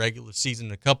easily in the regular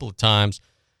season a couple of times.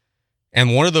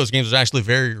 And one of those games was actually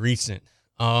very recent.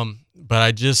 But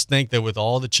I just think that with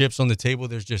all the chips on the table,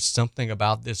 there's just something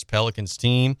about this Pelicans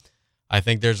team. I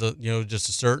think there's just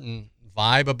a certain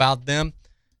vibe about them.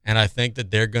 And I think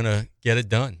that they're going to get it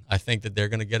done. I think that they're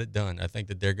going to get it done. I think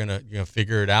that they're going to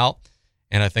figure it out.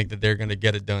 And I think that they're going to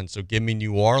get it done. So give me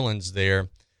New Orleans there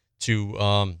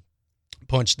to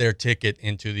punch their ticket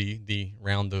into the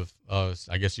round of,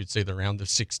 I guess you'd say the round of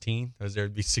 16, because there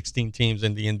would be 16 teams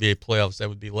in the NBA playoffs that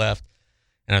would be left.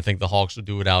 And I think the Hawks will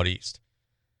do it out east.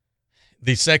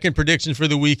 The second prediction for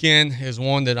the weekend is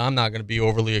one that I'm not going to be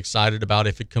overly excited about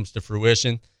if it comes to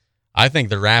fruition. I think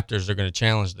the Raptors are going to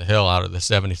challenge the hell out of the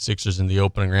 76ers in the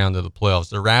opening round of the playoffs.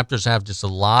 The Raptors have just a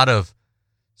lot of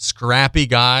scrappy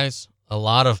guys, a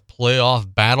lot of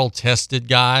playoff battle-tested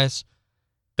guys.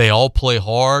 They all play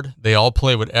hard. They all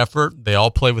play with effort. They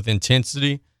all play with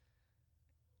intensity.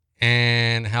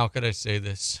 And how could I say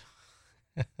this?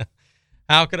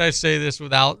 How could I say this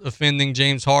without offending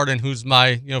James Harden, who's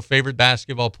my favorite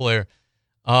basketball player?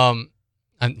 And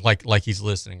like he's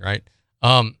listening, right?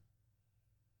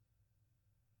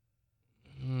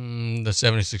 The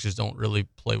 76ers don't really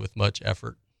play with much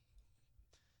effort.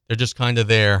 They're just kind of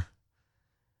there.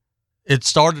 It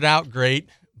started out great,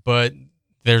 but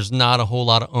there's not a whole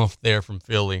lot of oomph there from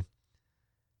Philly.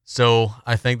 So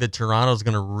I think that Toronto's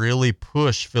going to really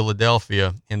push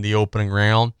Philadelphia in the opening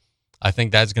round. I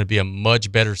think that's going to be a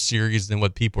much better series than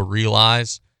what people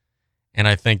realize. And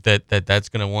I think that that's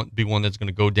going to be one that's going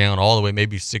to go down all the way,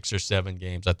 maybe 6 or 7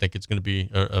 games. I think it's going to be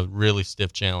a really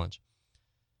stiff challenge.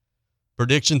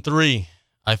 Prediction 3,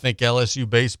 I think LSU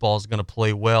baseball is going to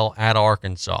play well at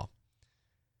Arkansas.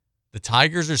 The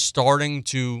Tigers are starting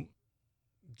to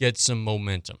get some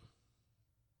momentum.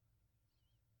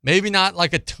 Maybe not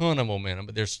like a ton of momentum,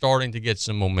 but they're starting to get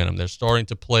some momentum. They're starting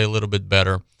to play a little bit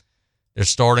better. They're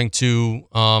starting to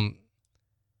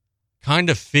kind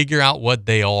of figure out what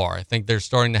they are. I think they're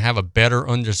starting to have a better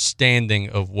understanding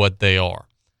of what they are.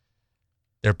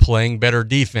 They're playing better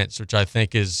defense, which I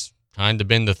think has kind of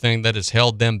been the thing that has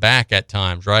held them back at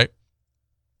times, right?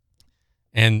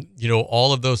 And,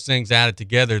 all of those things added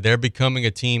together, they're becoming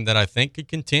a team that I think could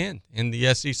contend in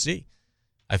the SEC.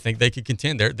 I think they could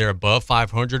contend. They're above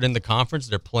 500 in the conference.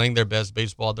 They're playing their best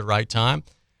baseball at the right time.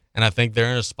 And I think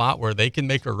they're in a spot where they can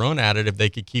make a run at it if they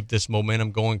could keep this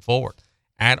momentum going forward.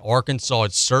 At Arkansas,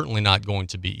 it's certainly not going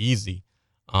to be easy.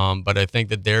 But I think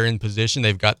that they're in position.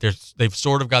 They've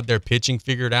sort of got their pitching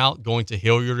figured out, going to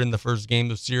Hilliard in the first game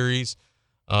of the series,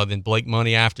 then Blake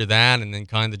Money after that, and then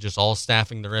kind of just all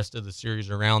staffing the rest of the series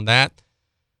around that.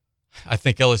 I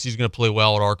think LSU's going to play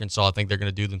well at Arkansas. I think they're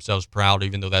going to do themselves proud,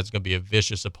 even though that's going to be a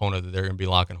vicious opponent that they're going to be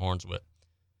locking horns with.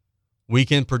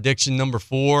 Weekend prediction number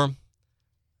 4.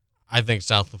 I think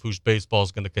South Lafourche baseball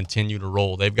is going to continue to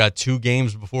roll. They've got 2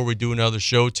 games before we do another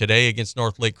show, today against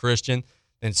North Lake Christian,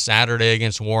 then Saturday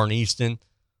against Warren Easton.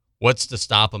 What's to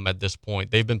stop them at this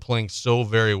point? They've been playing so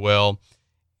very well.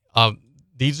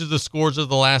 These are the scores of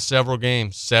the last several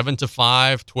games: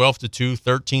 7-5, 12-2,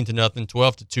 13-0,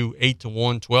 12-2,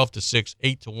 8-1, 12-6,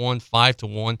 8-1,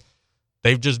 5-1.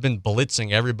 They've just been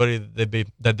blitzing everybody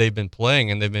that they've been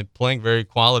playing, and they've been playing very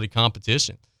quality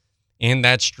competition. In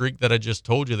that streak that I just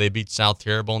told you, they beat South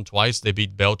Terrebonne twice, they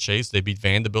beat Belle Chase, they beat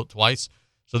Vanderbilt twice.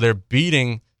 So they're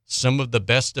beating some of the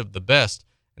best of the best.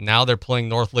 And now they're playing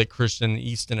North Lake Christian and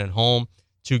Easton at home,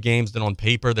 2 games that on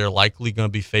paper they're likely going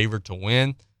to be favored to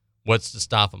win. What's to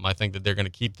stop them? I think that they're going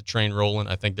to keep the train rolling.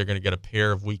 I think they're going to get a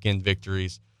pair of weekend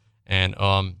victories and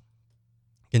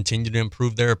continue to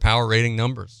improve their power rating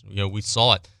numbers. We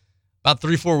saw it. About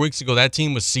 3-4 weeks ago, that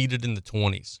team was seeded in the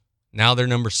 20s. Now they're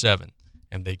number 7.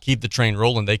 And they keep the train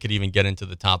rolling, they could even get into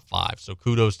the top 5. So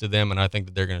kudos to them, and I think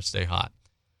that they're going to stay hot.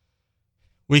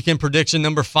 Weekend prediction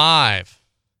number 5.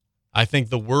 I think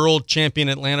the world champion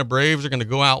Atlanta Braves are going to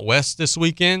go out west this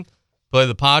weekend, play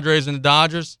the Padres and the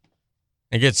Dodgers,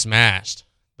 and get smashed.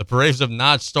 The Braves have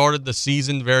not started the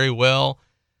season very well.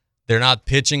 They're not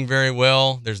pitching very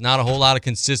well. There's not a whole lot of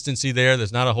consistency there.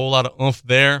 There's not a whole lot of oomph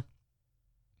there.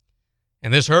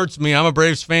 And this hurts me. I'm a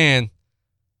Braves fan.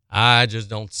 I just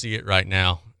don't see it right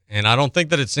now. And I don't think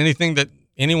that it's anything that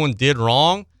anyone did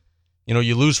wrong.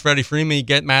 You lose Freddie Freeman, you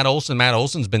get Matt Olson. Matt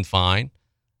Olson's been fine.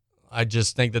 I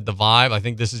just think that the vibe, I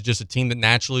think this is just a team that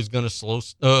naturally is going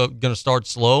to start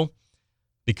slow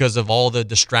because of all the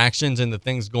distractions and the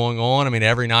things going on. I mean,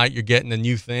 every night you're getting a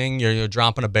new thing. You're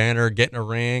dropping a banner, getting a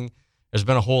ring. There's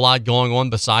been a whole lot going on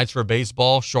besides for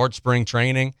baseball, short spring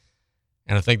training.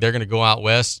 And I think they're going to go out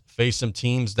west, face some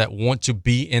teams that want to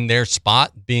be in their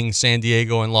spot, being San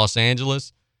Diego and Los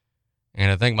Angeles.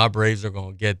 And I think my Braves are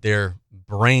going to get their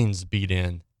brains beat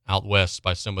in out west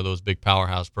by some of those big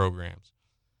powerhouse programs.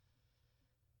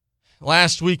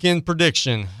 Last weekend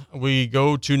prediction, we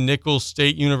go to Nicholls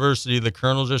State University. The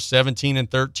Colonels are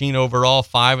 17-13 overall,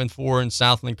 5-4 in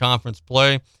Southland Conference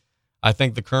play. I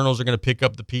think the Colonels are going to pick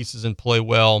up the pieces and play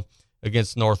well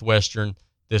against Northwestern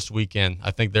this weekend.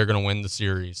 I think they're going to win the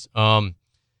series.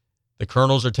 The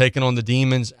Colonels are taking on the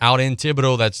Demons out in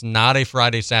Thibodaux. That's not a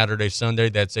Friday, Saturday, Sunday.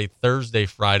 That's a Thursday,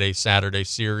 Friday, Saturday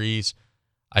series.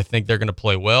 I think they're going to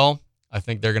play well. I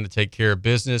think they're going to take care of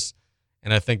business.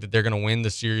 And I think that they're going to win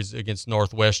the series against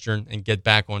Northwestern and get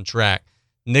back on track.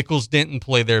 Nicholls didn't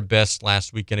play their best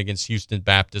last weekend against Houston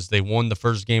Baptist. They won the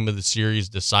first game of the series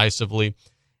decisively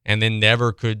and then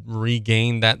never could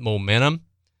regain that momentum.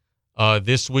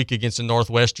 This week against a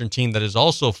Northwestern team that is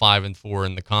also 5-4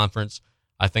 in the conference,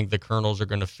 I think the Colonels are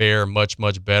going to fare much,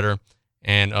 much better.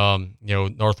 And,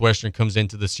 Northwestern comes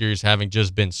into the series having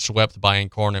just been swept by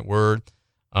Incarnate Word.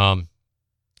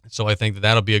 So I think that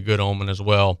that'll be a good omen as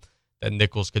well, that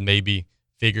Nicholls could maybe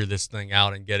figure this thing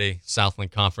out and get a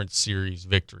Southland Conference Series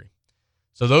victory.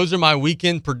 So those are my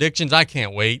weekend predictions. I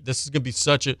can't wait. This is going to be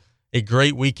such a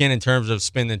great weekend in terms of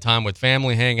spending time with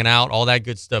family, hanging out, all that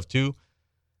good stuff too.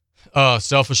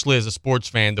 Selfishly as a sports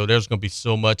fan, though, there's going to be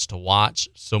so much to watch,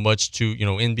 so much to,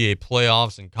 NBA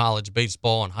playoffs and college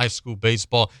baseball and high school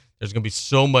baseball. There's going to be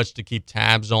so much to keep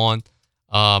tabs on.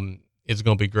 It's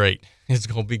going to be great. It's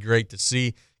going to be great to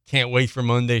see. Can't wait for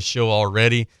Monday's show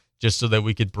already, just so that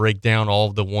we could break down all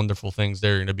of the wonderful things that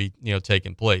are going to be,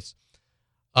 taking place.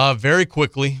 Very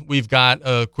quickly, we've got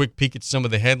a quick peek at some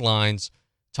of the headlines.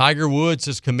 Tiger Woods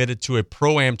has committed to a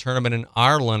Pro-Am tournament in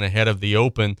Ireland ahead of the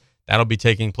Open. That'll be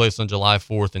taking place on July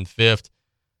 4th and 5th.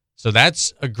 So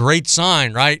that's a great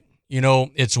sign, right?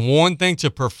 It's one thing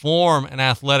to perform an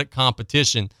athletic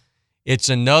competition. It's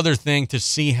another thing to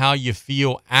see how you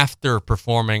feel after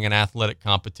performing an athletic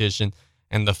competition.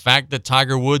 And the fact that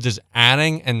Tiger Woods is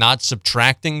adding and not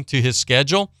subtracting to his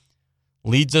schedule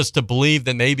leads us to believe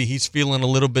that maybe he's feeling a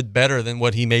little bit better than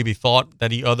what he maybe thought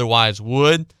that he otherwise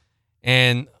would.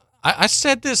 And I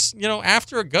said this,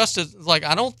 after Augusta, like,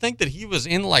 I don't think that he was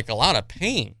in like a lot of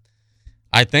pain.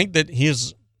 I think that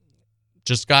he's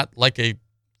just got like a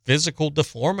physical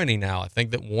deformity now. I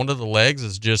think that one of the legs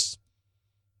is just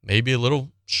maybe a little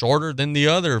shorter than the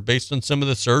other based on some of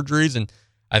the surgeries. And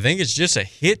I think it's just a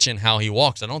hitch in how he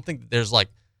walks. I don't think that there's like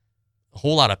a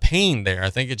whole lot of pain there.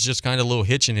 I think it's just kind of a little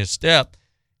hitch in his step.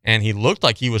 And he looked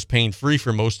like he was pain-free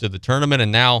for most of the tournament.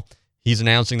 And now he's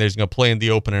announcing that he's going to play in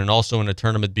the Open and also in a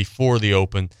tournament before the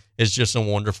Open. It's just a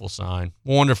wonderful sign.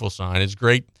 Wonderful sign. It's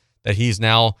great that he's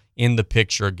now in the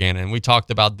picture again. And we talked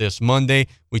about this Monday.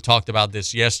 We talked about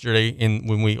this yesterday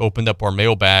when we opened up our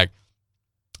mailbag.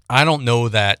 I don't know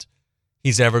that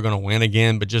he's ever going to win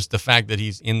again, but just the fact that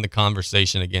he's in the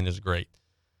conversation again is great.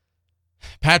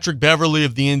 Patrick Beverley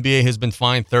of the NBA has been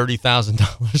fined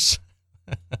 $30,000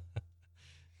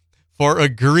 for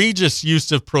egregious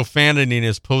use of profanity in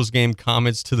his post-game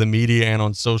comments to the media and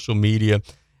on social media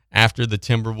after the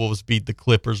Timberwolves beat the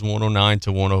Clippers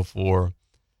 109-104.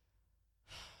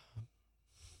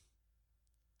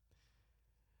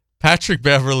 Patrick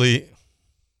Beverley,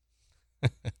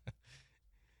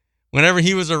 whenever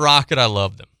he was a Rocket, I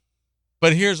loved him.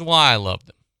 But here's why I loved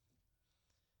him.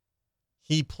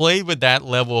 He played with that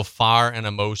level of fire and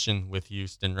emotion with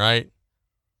Houston, right?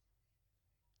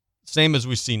 Same as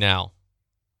we see now.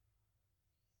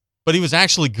 But he was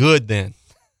actually good then.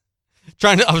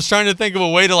 I was trying to think of a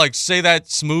way to like say that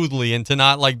smoothly and to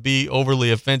not like be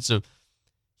overly offensive.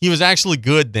 He was actually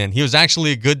good then. He was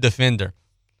actually a good defender.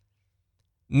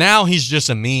 Now he's just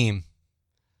a meme.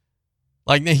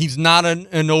 Like, he's not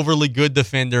an overly good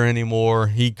defender anymore.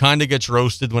 He kind of gets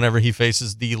roasted whenever he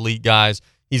faces the elite guys.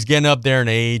 He's getting up there in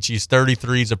age. He's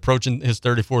 33. He's approaching his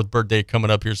 34th birthday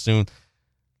coming up here soon.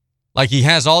 Like, he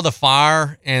has all the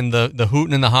fire and the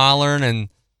hooting and the hollering, and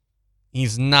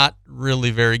he's not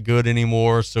really very good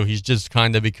anymore, so he's just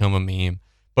kind of become a meme.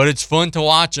 But it's fun to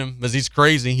watch him because he's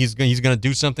crazy. He's going to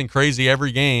do something crazy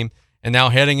every game, and now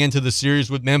heading into the series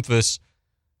with Memphis,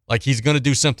 like, he's going to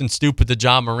do something stupid to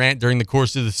Ja Morant during the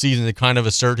course of the season to kind of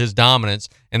assert his dominance,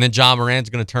 and then Ja Morant's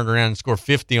going to turn around and score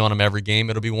 50 on him every game.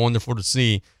 It'll be wonderful to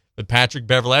see. But Patrick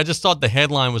Beverley, I just thought the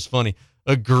headline was funny.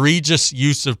 Egregious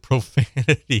use of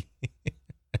profanity.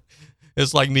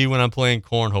 It's like me when I'm playing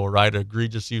cornhole, right?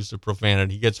 Egregious use of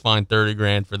profanity. He gets fined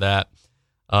 $30,000 for that.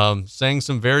 Saying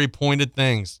some very pointed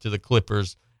things to the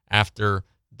Clippers after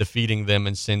defeating them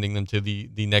and sending them to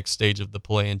the next stage of the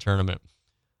play-in tournament.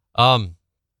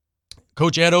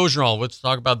 Coach Ed Ogeron, let's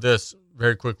talk about this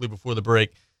very quickly before the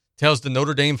break, tells the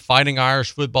Notre Dame Fighting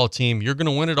Irish football team, you're going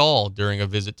to win it all during a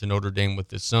visit to Notre Dame with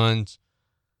his sons.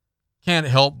 Can't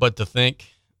help but to think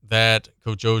that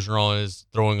Coach Ogeron is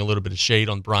throwing a little bit of shade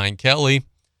on Brian Kelly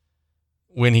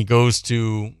when he goes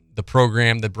to the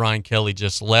program that Brian Kelly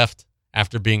just left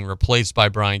after being replaced by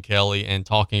Brian Kelly and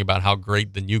talking about how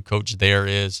great the new coach there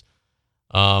is.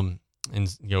 And,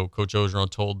 Coach Ogeron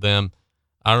told them,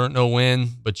 I don't know when,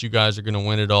 but you guys are going to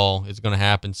win it all. It's going to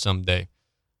happen someday.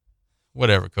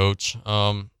 Whatever, Coach.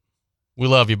 We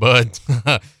love you, bud.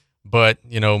 But,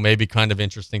 maybe kind of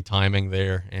interesting timing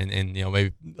there and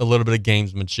maybe a little bit of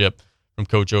gamesmanship from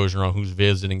Coach Ogeron, who's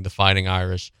visiting the Fighting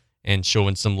Irish and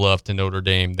showing some love to Notre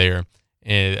Dame there.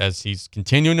 And as he's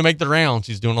continuing to make the rounds,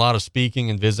 he's doing a lot of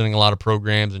speaking and visiting a lot of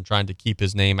programs and trying to keep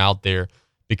his name out there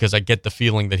because I get the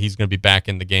feeling that he's going to be back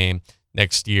in the game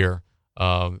next year.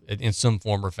 In some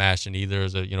form or fashion, either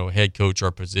as a head coach or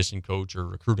a position coach or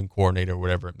recruiting coordinator,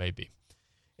 whatever it may be.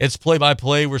 It's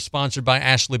play-by-play. We're sponsored by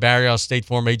Ashley Barrios, State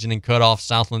Farm Agent in Cutoff,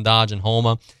 Southland Dodge, and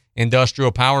Homa.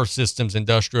 Industrial Power Systems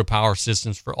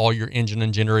for all your engine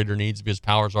and generator needs because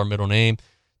power is our middle name.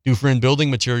 Dufresne Building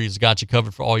Materials got you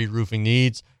covered for all your roofing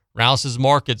needs. Rouse's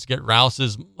Markets. Get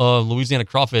Rouse's Louisiana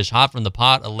crawfish hot from the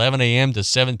pot, 11 a.m. to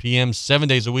 7 p.m., 7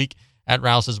 days a week at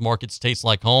Rouse's Markets. Tastes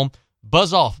like home.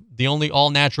 Buzz Off, the only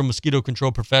all-natural mosquito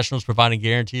control professionals providing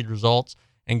guaranteed results,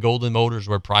 and Golden Motors,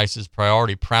 where price is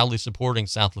priority, proudly supporting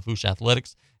South Lafourche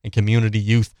athletics and community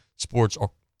youth sports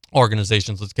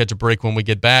organizations. Let's catch a break. When we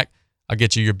get back, I'll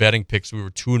get you your betting picks. We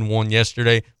were 2-1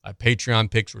 yesterday. My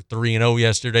Patreon picks were 3-0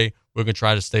 yesterday. We're going to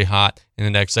try to stay hot in the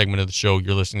next segment of the show.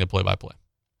 You're listening to Play by Play.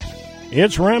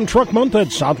 It's Ram Truck Month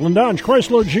at Southland Dodge,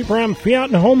 Chrysler, Jeep Ram, Fiat,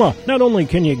 and Homa. Not only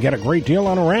can you get a great deal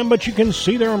on a Ram, but you can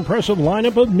see their impressive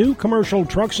lineup of new commercial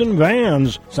trucks and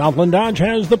vans. Southland Dodge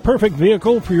has the perfect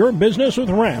vehicle for your business with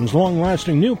Ram's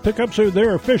long-lasting new pickups or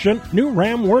their efficient new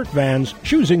Ram work vans.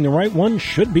 Choosing the right one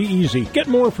should be easy. Get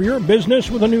more for your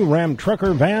business with a new Ram truck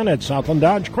or van at Southland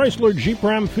Dodge, Chrysler, Jeep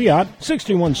Ram, Fiat,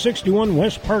 6161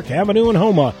 West Park Avenue in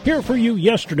Homa. Here for you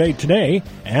yesterday, today,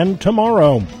 and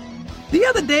tomorrow. The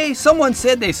other day, someone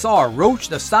said they saw a roach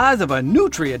the size of a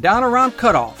nutria down around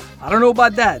Cutoff. I don't know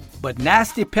about that, but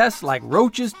nasty pests like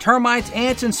roaches, termites,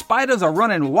 ants, and spiders are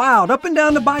running wild up and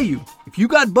down the bayou. If you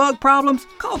got bug problems,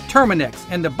 call Terminex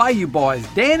and the Bayou Boys,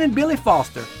 Dan and Billy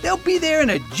Foster. They'll be there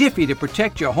in a jiffy to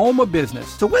protect your home or business.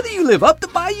 So whether you live up the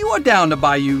bayou or down the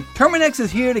bayou, Terminex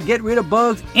is here to get rid of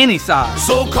bugs any size.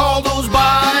 So call those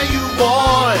Bayou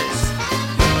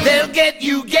Boys. They'll get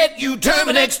you,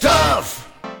 Terminex tough.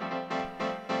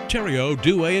 Terrio,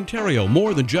 Douay, and Terrio.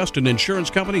 More than just an insurance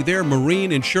company, they're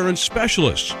marine insurance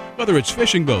specialists. Whether it's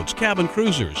fishing boats, cabin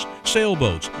cruisers,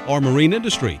 sailboats, or marine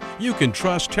industry, you can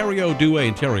trust Terrio, Douay,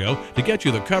 and Terrio to get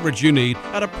you the coverage you need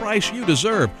at a price you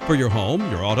deserve for your home,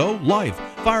 your auto, life,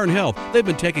 fire, and health. They've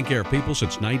been taking care of people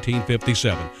since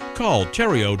 1957. Call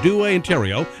Terrio, Douay, and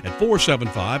Terrio at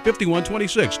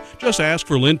 475-5126. Just ask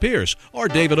for Lynn Pierce or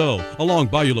David O. along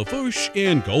Bayou Lafourche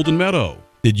in Golden Meadow.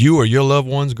 Did you or your loved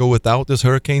ones go without this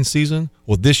hurricane season?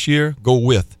 Well, this year, go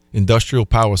with Industrial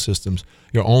Power Systems,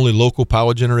 your only local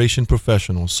power generation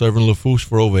professional, serving Lafourche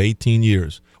for over 18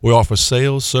 years. We offer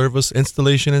sales, service,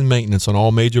 installation, and maintenance on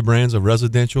all major brands of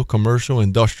residential, commercial,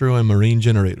 industrial, and marine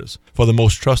generators for the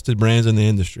most trusted brands in the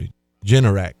industry.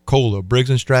 Generac, Kohler,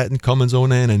 Briggs & Stratton, Cummins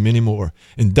Onan, and many more.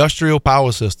 Industrial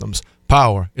Power Systems.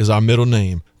 Power is our middle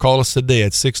name. Call us today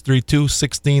at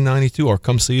 632-1692 or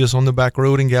come see us on the back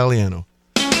road in Galliano.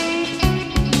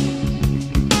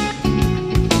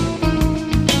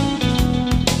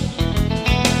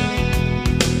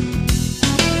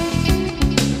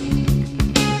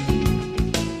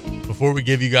 Before we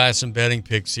give you guys some betting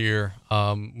picks here,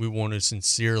 we want to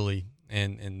sincerely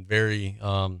and very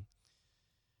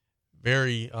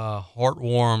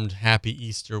heartwarmed happy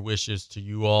Easter wishes to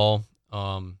you all.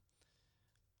 Not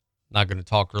going to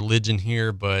talk religion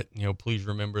here, but please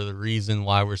remember the reason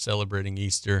why we're celebrating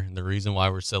Easter and the reason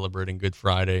why we're celebrating Good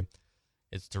Friday.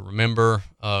 It's to remember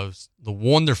the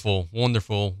wonderful,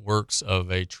 wonderful works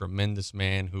of a tremendous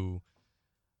man who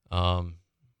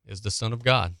is the Son of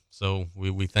God. So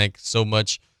we thank so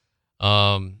much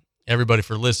everybody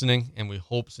for listening, and we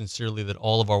hope sincerely that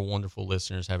all of our wonderful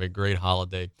listeners have a great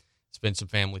holiday, spend some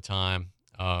family time,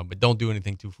 but don't do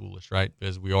anything too foolish, right?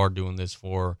 Because we are doing this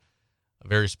for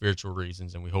very spiritual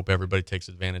reasons, and we hope everybody takes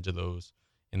advantage of those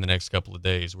in the next couple of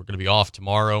days. We're going to be off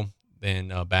tomorrow,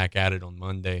 then back at it on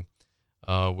Monday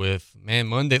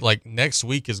Monday, like next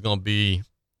week is going to be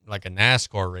like a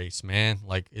NASCAR race, man.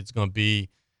 Like it's going to be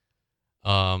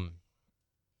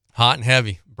hot and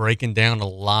heavy, breaking down a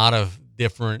lot of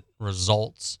different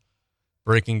results,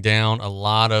 breaking down a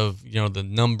lot of, the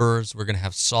numbers. We're going to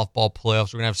have softball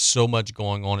playoffs. We're going to have so much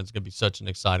going on. It's going to be such an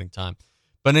exciting time.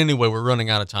 But anyway, we're running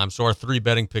out of time. So our 3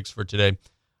 betting picks for today.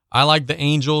 I like the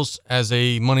Angels as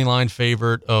a money line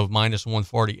favorite of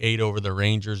 -148 over the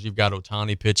Rangers. You've got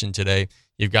Ohtani pitching today.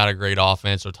 You've got a great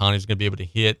offense. Ohtani's going to be able to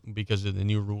hit because of the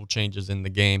new rule changes in the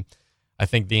game. I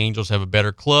think the Angels have a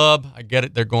better club. I get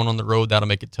it. They're going on the road. That'll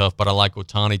make it tough. But I like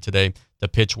Ohtani today to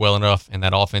pitch well enough and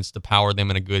that offense to power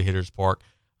them in a good hitter's park.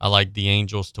 I like the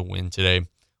Angels to win today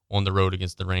on the road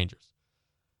against the Rangers.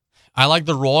 I like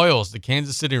the Royals, the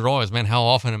Kansas City Royals. Man, how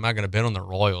often am I going to bet on the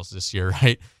Royals this year,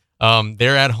 right?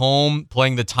 They're at home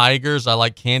playing the Tigers. I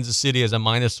like Kansas City as a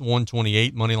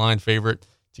 -128 money line favorite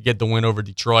to get the win over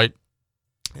Detroit.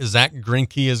 Zach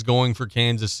Greinke is going for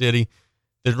Kansas City.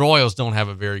 The Royals don't have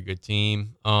a very good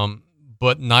team,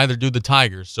 but neither do the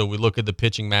Tigers. So we look at the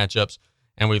pitching matchups,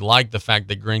 and we like the fact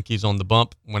that Greinke's on the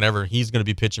bump. Whenever he's going to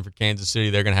be pitching for Kansas City,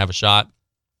 they're going to have a shot.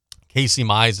 Casey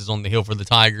Mize is on the hill for the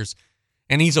Tigers,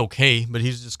 and he's okay, but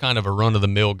he's just kind of a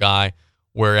run-of-the-mill guy,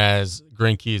 whereas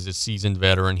Greinke is a seasoned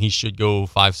veteran. He should go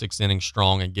 5-6 innings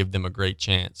strong and give them a great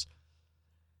chance.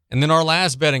 And then our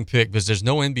last betting pick, because there's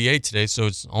no NBA today, so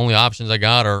it's only options I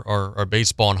got are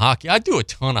baseball and hockey. I do a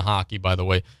ton of hockey, by the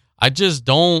way. I just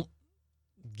don't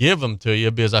give them to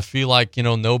you because I feel like,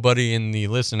 nobody in the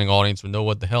listening audience would know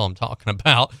what the hell I'm talking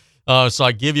about. So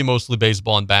I give you mostly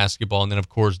baseball and basketball. And then, of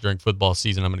course, during football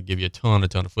season, I'm going to give you a ton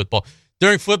of football.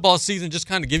 During football season, just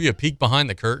kind of give you a peek behind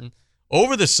the curtain.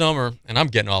 Over the summer, and I'm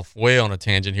getting off way on a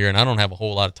tangent here, and I don't have a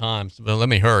whole lot of time, but let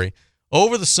me hurry.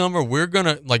 Over the summer, we're going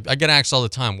to, I get asked all the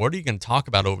time, what are you going to talk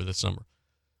about over the summer?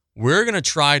 we're going to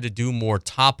try to do more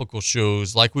topical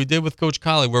shows like we did with Coach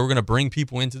Colley, where we're going to bring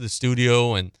people into the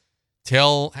studio and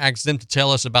ask them to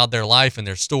tell us about their life and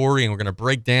their story, and we're going to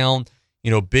break down,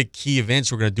 big key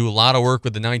events. We're going to do a lot of work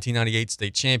with the 1998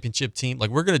 state championship team. Like,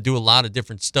 we're going to do a lot of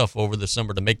different stuff over the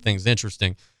summer to make things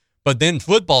interesting. But then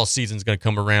football season's going to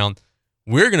come around.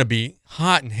 We're going to be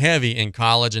hot and heavy in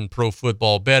college and pro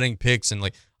football betting picks, and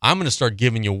I'm going to start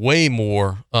giving you way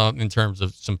more in terms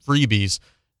of some freebies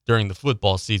during the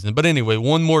football season. But anyway,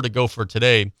 one more to go for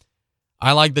today.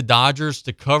 I like the Dodgers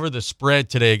to cover the spread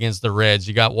today against the Reds.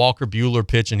 You got Walker Buehler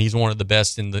pitching. He's one of the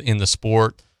best in the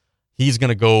sport. He's going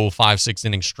to go 5-6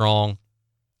 innings strong.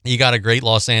 You got a great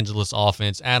Los Angeles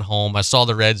offense at home. I saw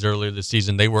the Reds earlier this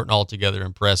season. They weren't altogether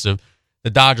impressive.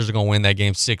 The Dodgers are going to win that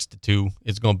game 6-2.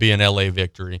 It's going to be an LA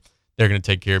victory. They're going to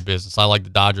take care of business. I like the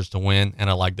Dodgers to win, and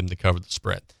I like them to cover the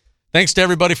spread. Thanks to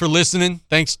everybody for listening.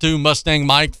 Thanks to Mustang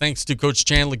Mike. Thanks to Coach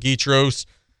Chandler Guidroz.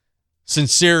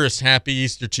 Sincerest happy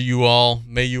Easter to you all.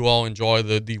 May you all enjoy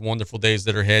the wonderful days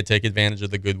that are ahead. Take advantage of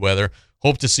the good weather.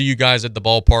 Hope to see you guys at the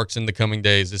ballparks in the coming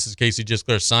days. This is Casey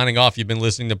Gisclair signing off. You've been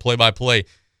listening to Play by Play.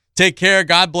 Take care.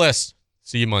 God bless.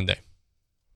 See you Monday.